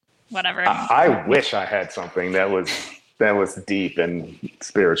whatever? I wish I had something that was deep and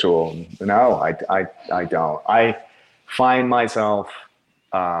spiritual. No, I don't. I find myself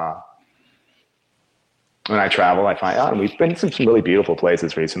when I travel, and we've been to some really beautiful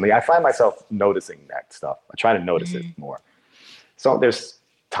places recently. I find myself noticing that stuff. I try to notice it more. So there's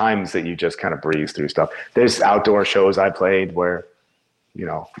times that you just kind of breeze through stuff. There's outdoor shows I played where,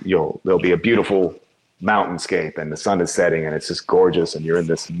 there'll be a beautiful mountainscape and the sun is setting and it's just gorgeous and you're in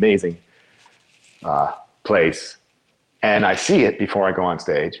this amazing place. And I see it before I go on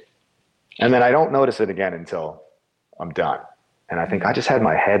stage. And then I don't notice it again until I'm done. And I think I just had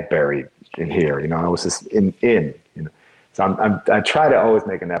my head buried in here, I was just in. So I try to always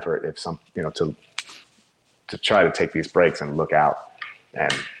make an effort to try to take these breaks and look out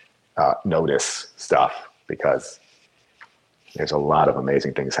and notice stuff, because there's a lot of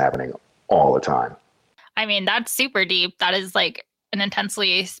amazing things happening all the time. I mean, that's super deep. That is like an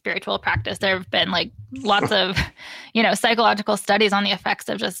intensely spiritual practice. There have been like lots of, psychological studies on the effects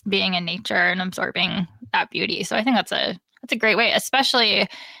of just being in nature and absorbing that beauty. So I think that's a great way, especially if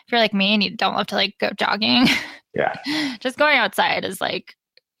you're like me and you don't love to like go jogging. Yeah. Just going outside is like,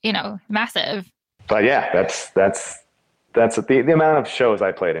 massive. But yeah, that's the amount of shows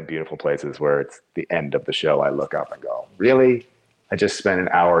I played in beautiful places where it's the end of the show. I look up and go, really? I just spent an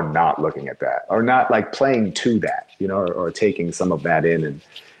hour not looking at that, or not like playing to that, or taking some of that in and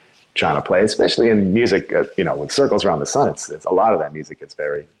trying to play, especially in music, with Circles Around the Sun, it's a lot of that music. It's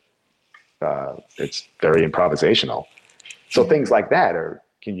very improvisational. So things like that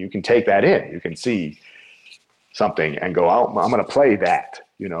you can take that in. You can see something and go, oh, I'm going to play that,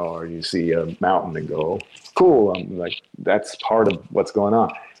 or you see a mountain and go, cool. I'm like, that's part of what's going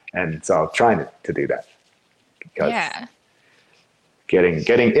on. And so trying to do that, because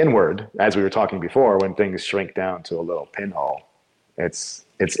getting inward, as we were talking before, when things shrink down to a little pinhole, it's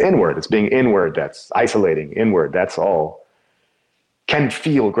inward. It's being inward. That's isolating. Inward. That's all can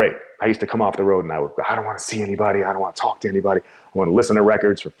feel great. I used to come off the road and I don't want to see anybody. I don't want to talk to anybody. I want to listen to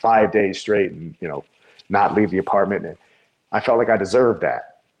records for 5 days straight and, not leave the apartment. And I felt like I deserved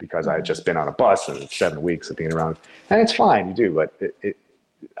that because I had just been on a bus and 7 weeks of being around. And it's fine, you do, but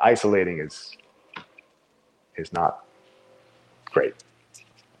isolating is not great.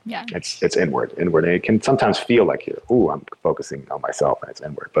 Yeah. It's inward. And it can sometimes feel like I'm focusing on myself and it's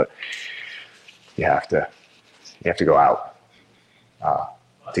inward, but you have to go out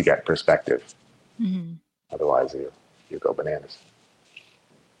to get perspective. Mm-hmm. Otherwise you go bananas.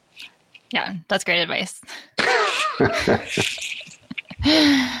 Yeah, that's great advice. All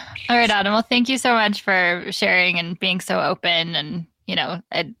right, Adam. Well, thank you so much for sharing and being so open. And,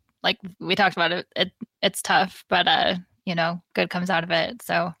 like we talked about it's tough, but, good comes out of it.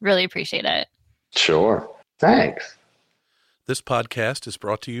 So really appreciate it. Sure. Thanks. This podcast is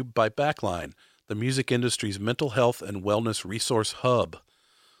brought to you by Backline, the music industry's mental health and wellness resource hub.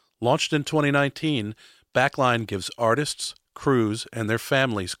 Launched in 2019, Backline gives artists, crews, and their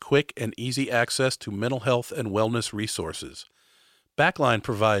families quick and easy access to mental health and wellness resources. Backline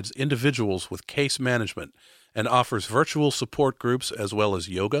provides individuals with case management and offers virtual support groups as well as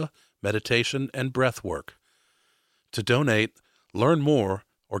yoga, meditation, and breath work. To donate, learn more,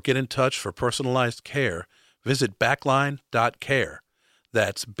 or get in touch for personalized care, visit backline.care.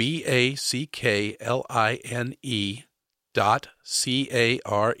 That's BACKLINE.CARE.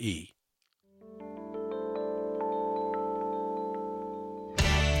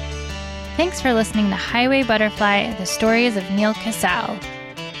 Thanks for listening to Highway Butterfly, the stories of Neal Casal.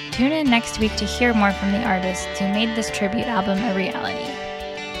 Tune in next week to hear more from the artists who made this tribute album a reality.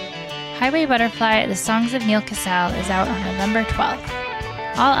 Highway Butterfly, the songs of Neal Casal is out on November 12th.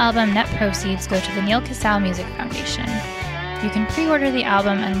 All album net proceeds go to the Neal Casal Music Foundation. You can pre-order the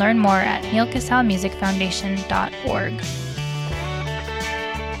album and learn more at nealcasalmusicfoundation.org.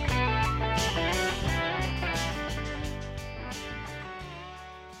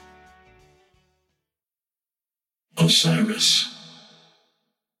 Osiris.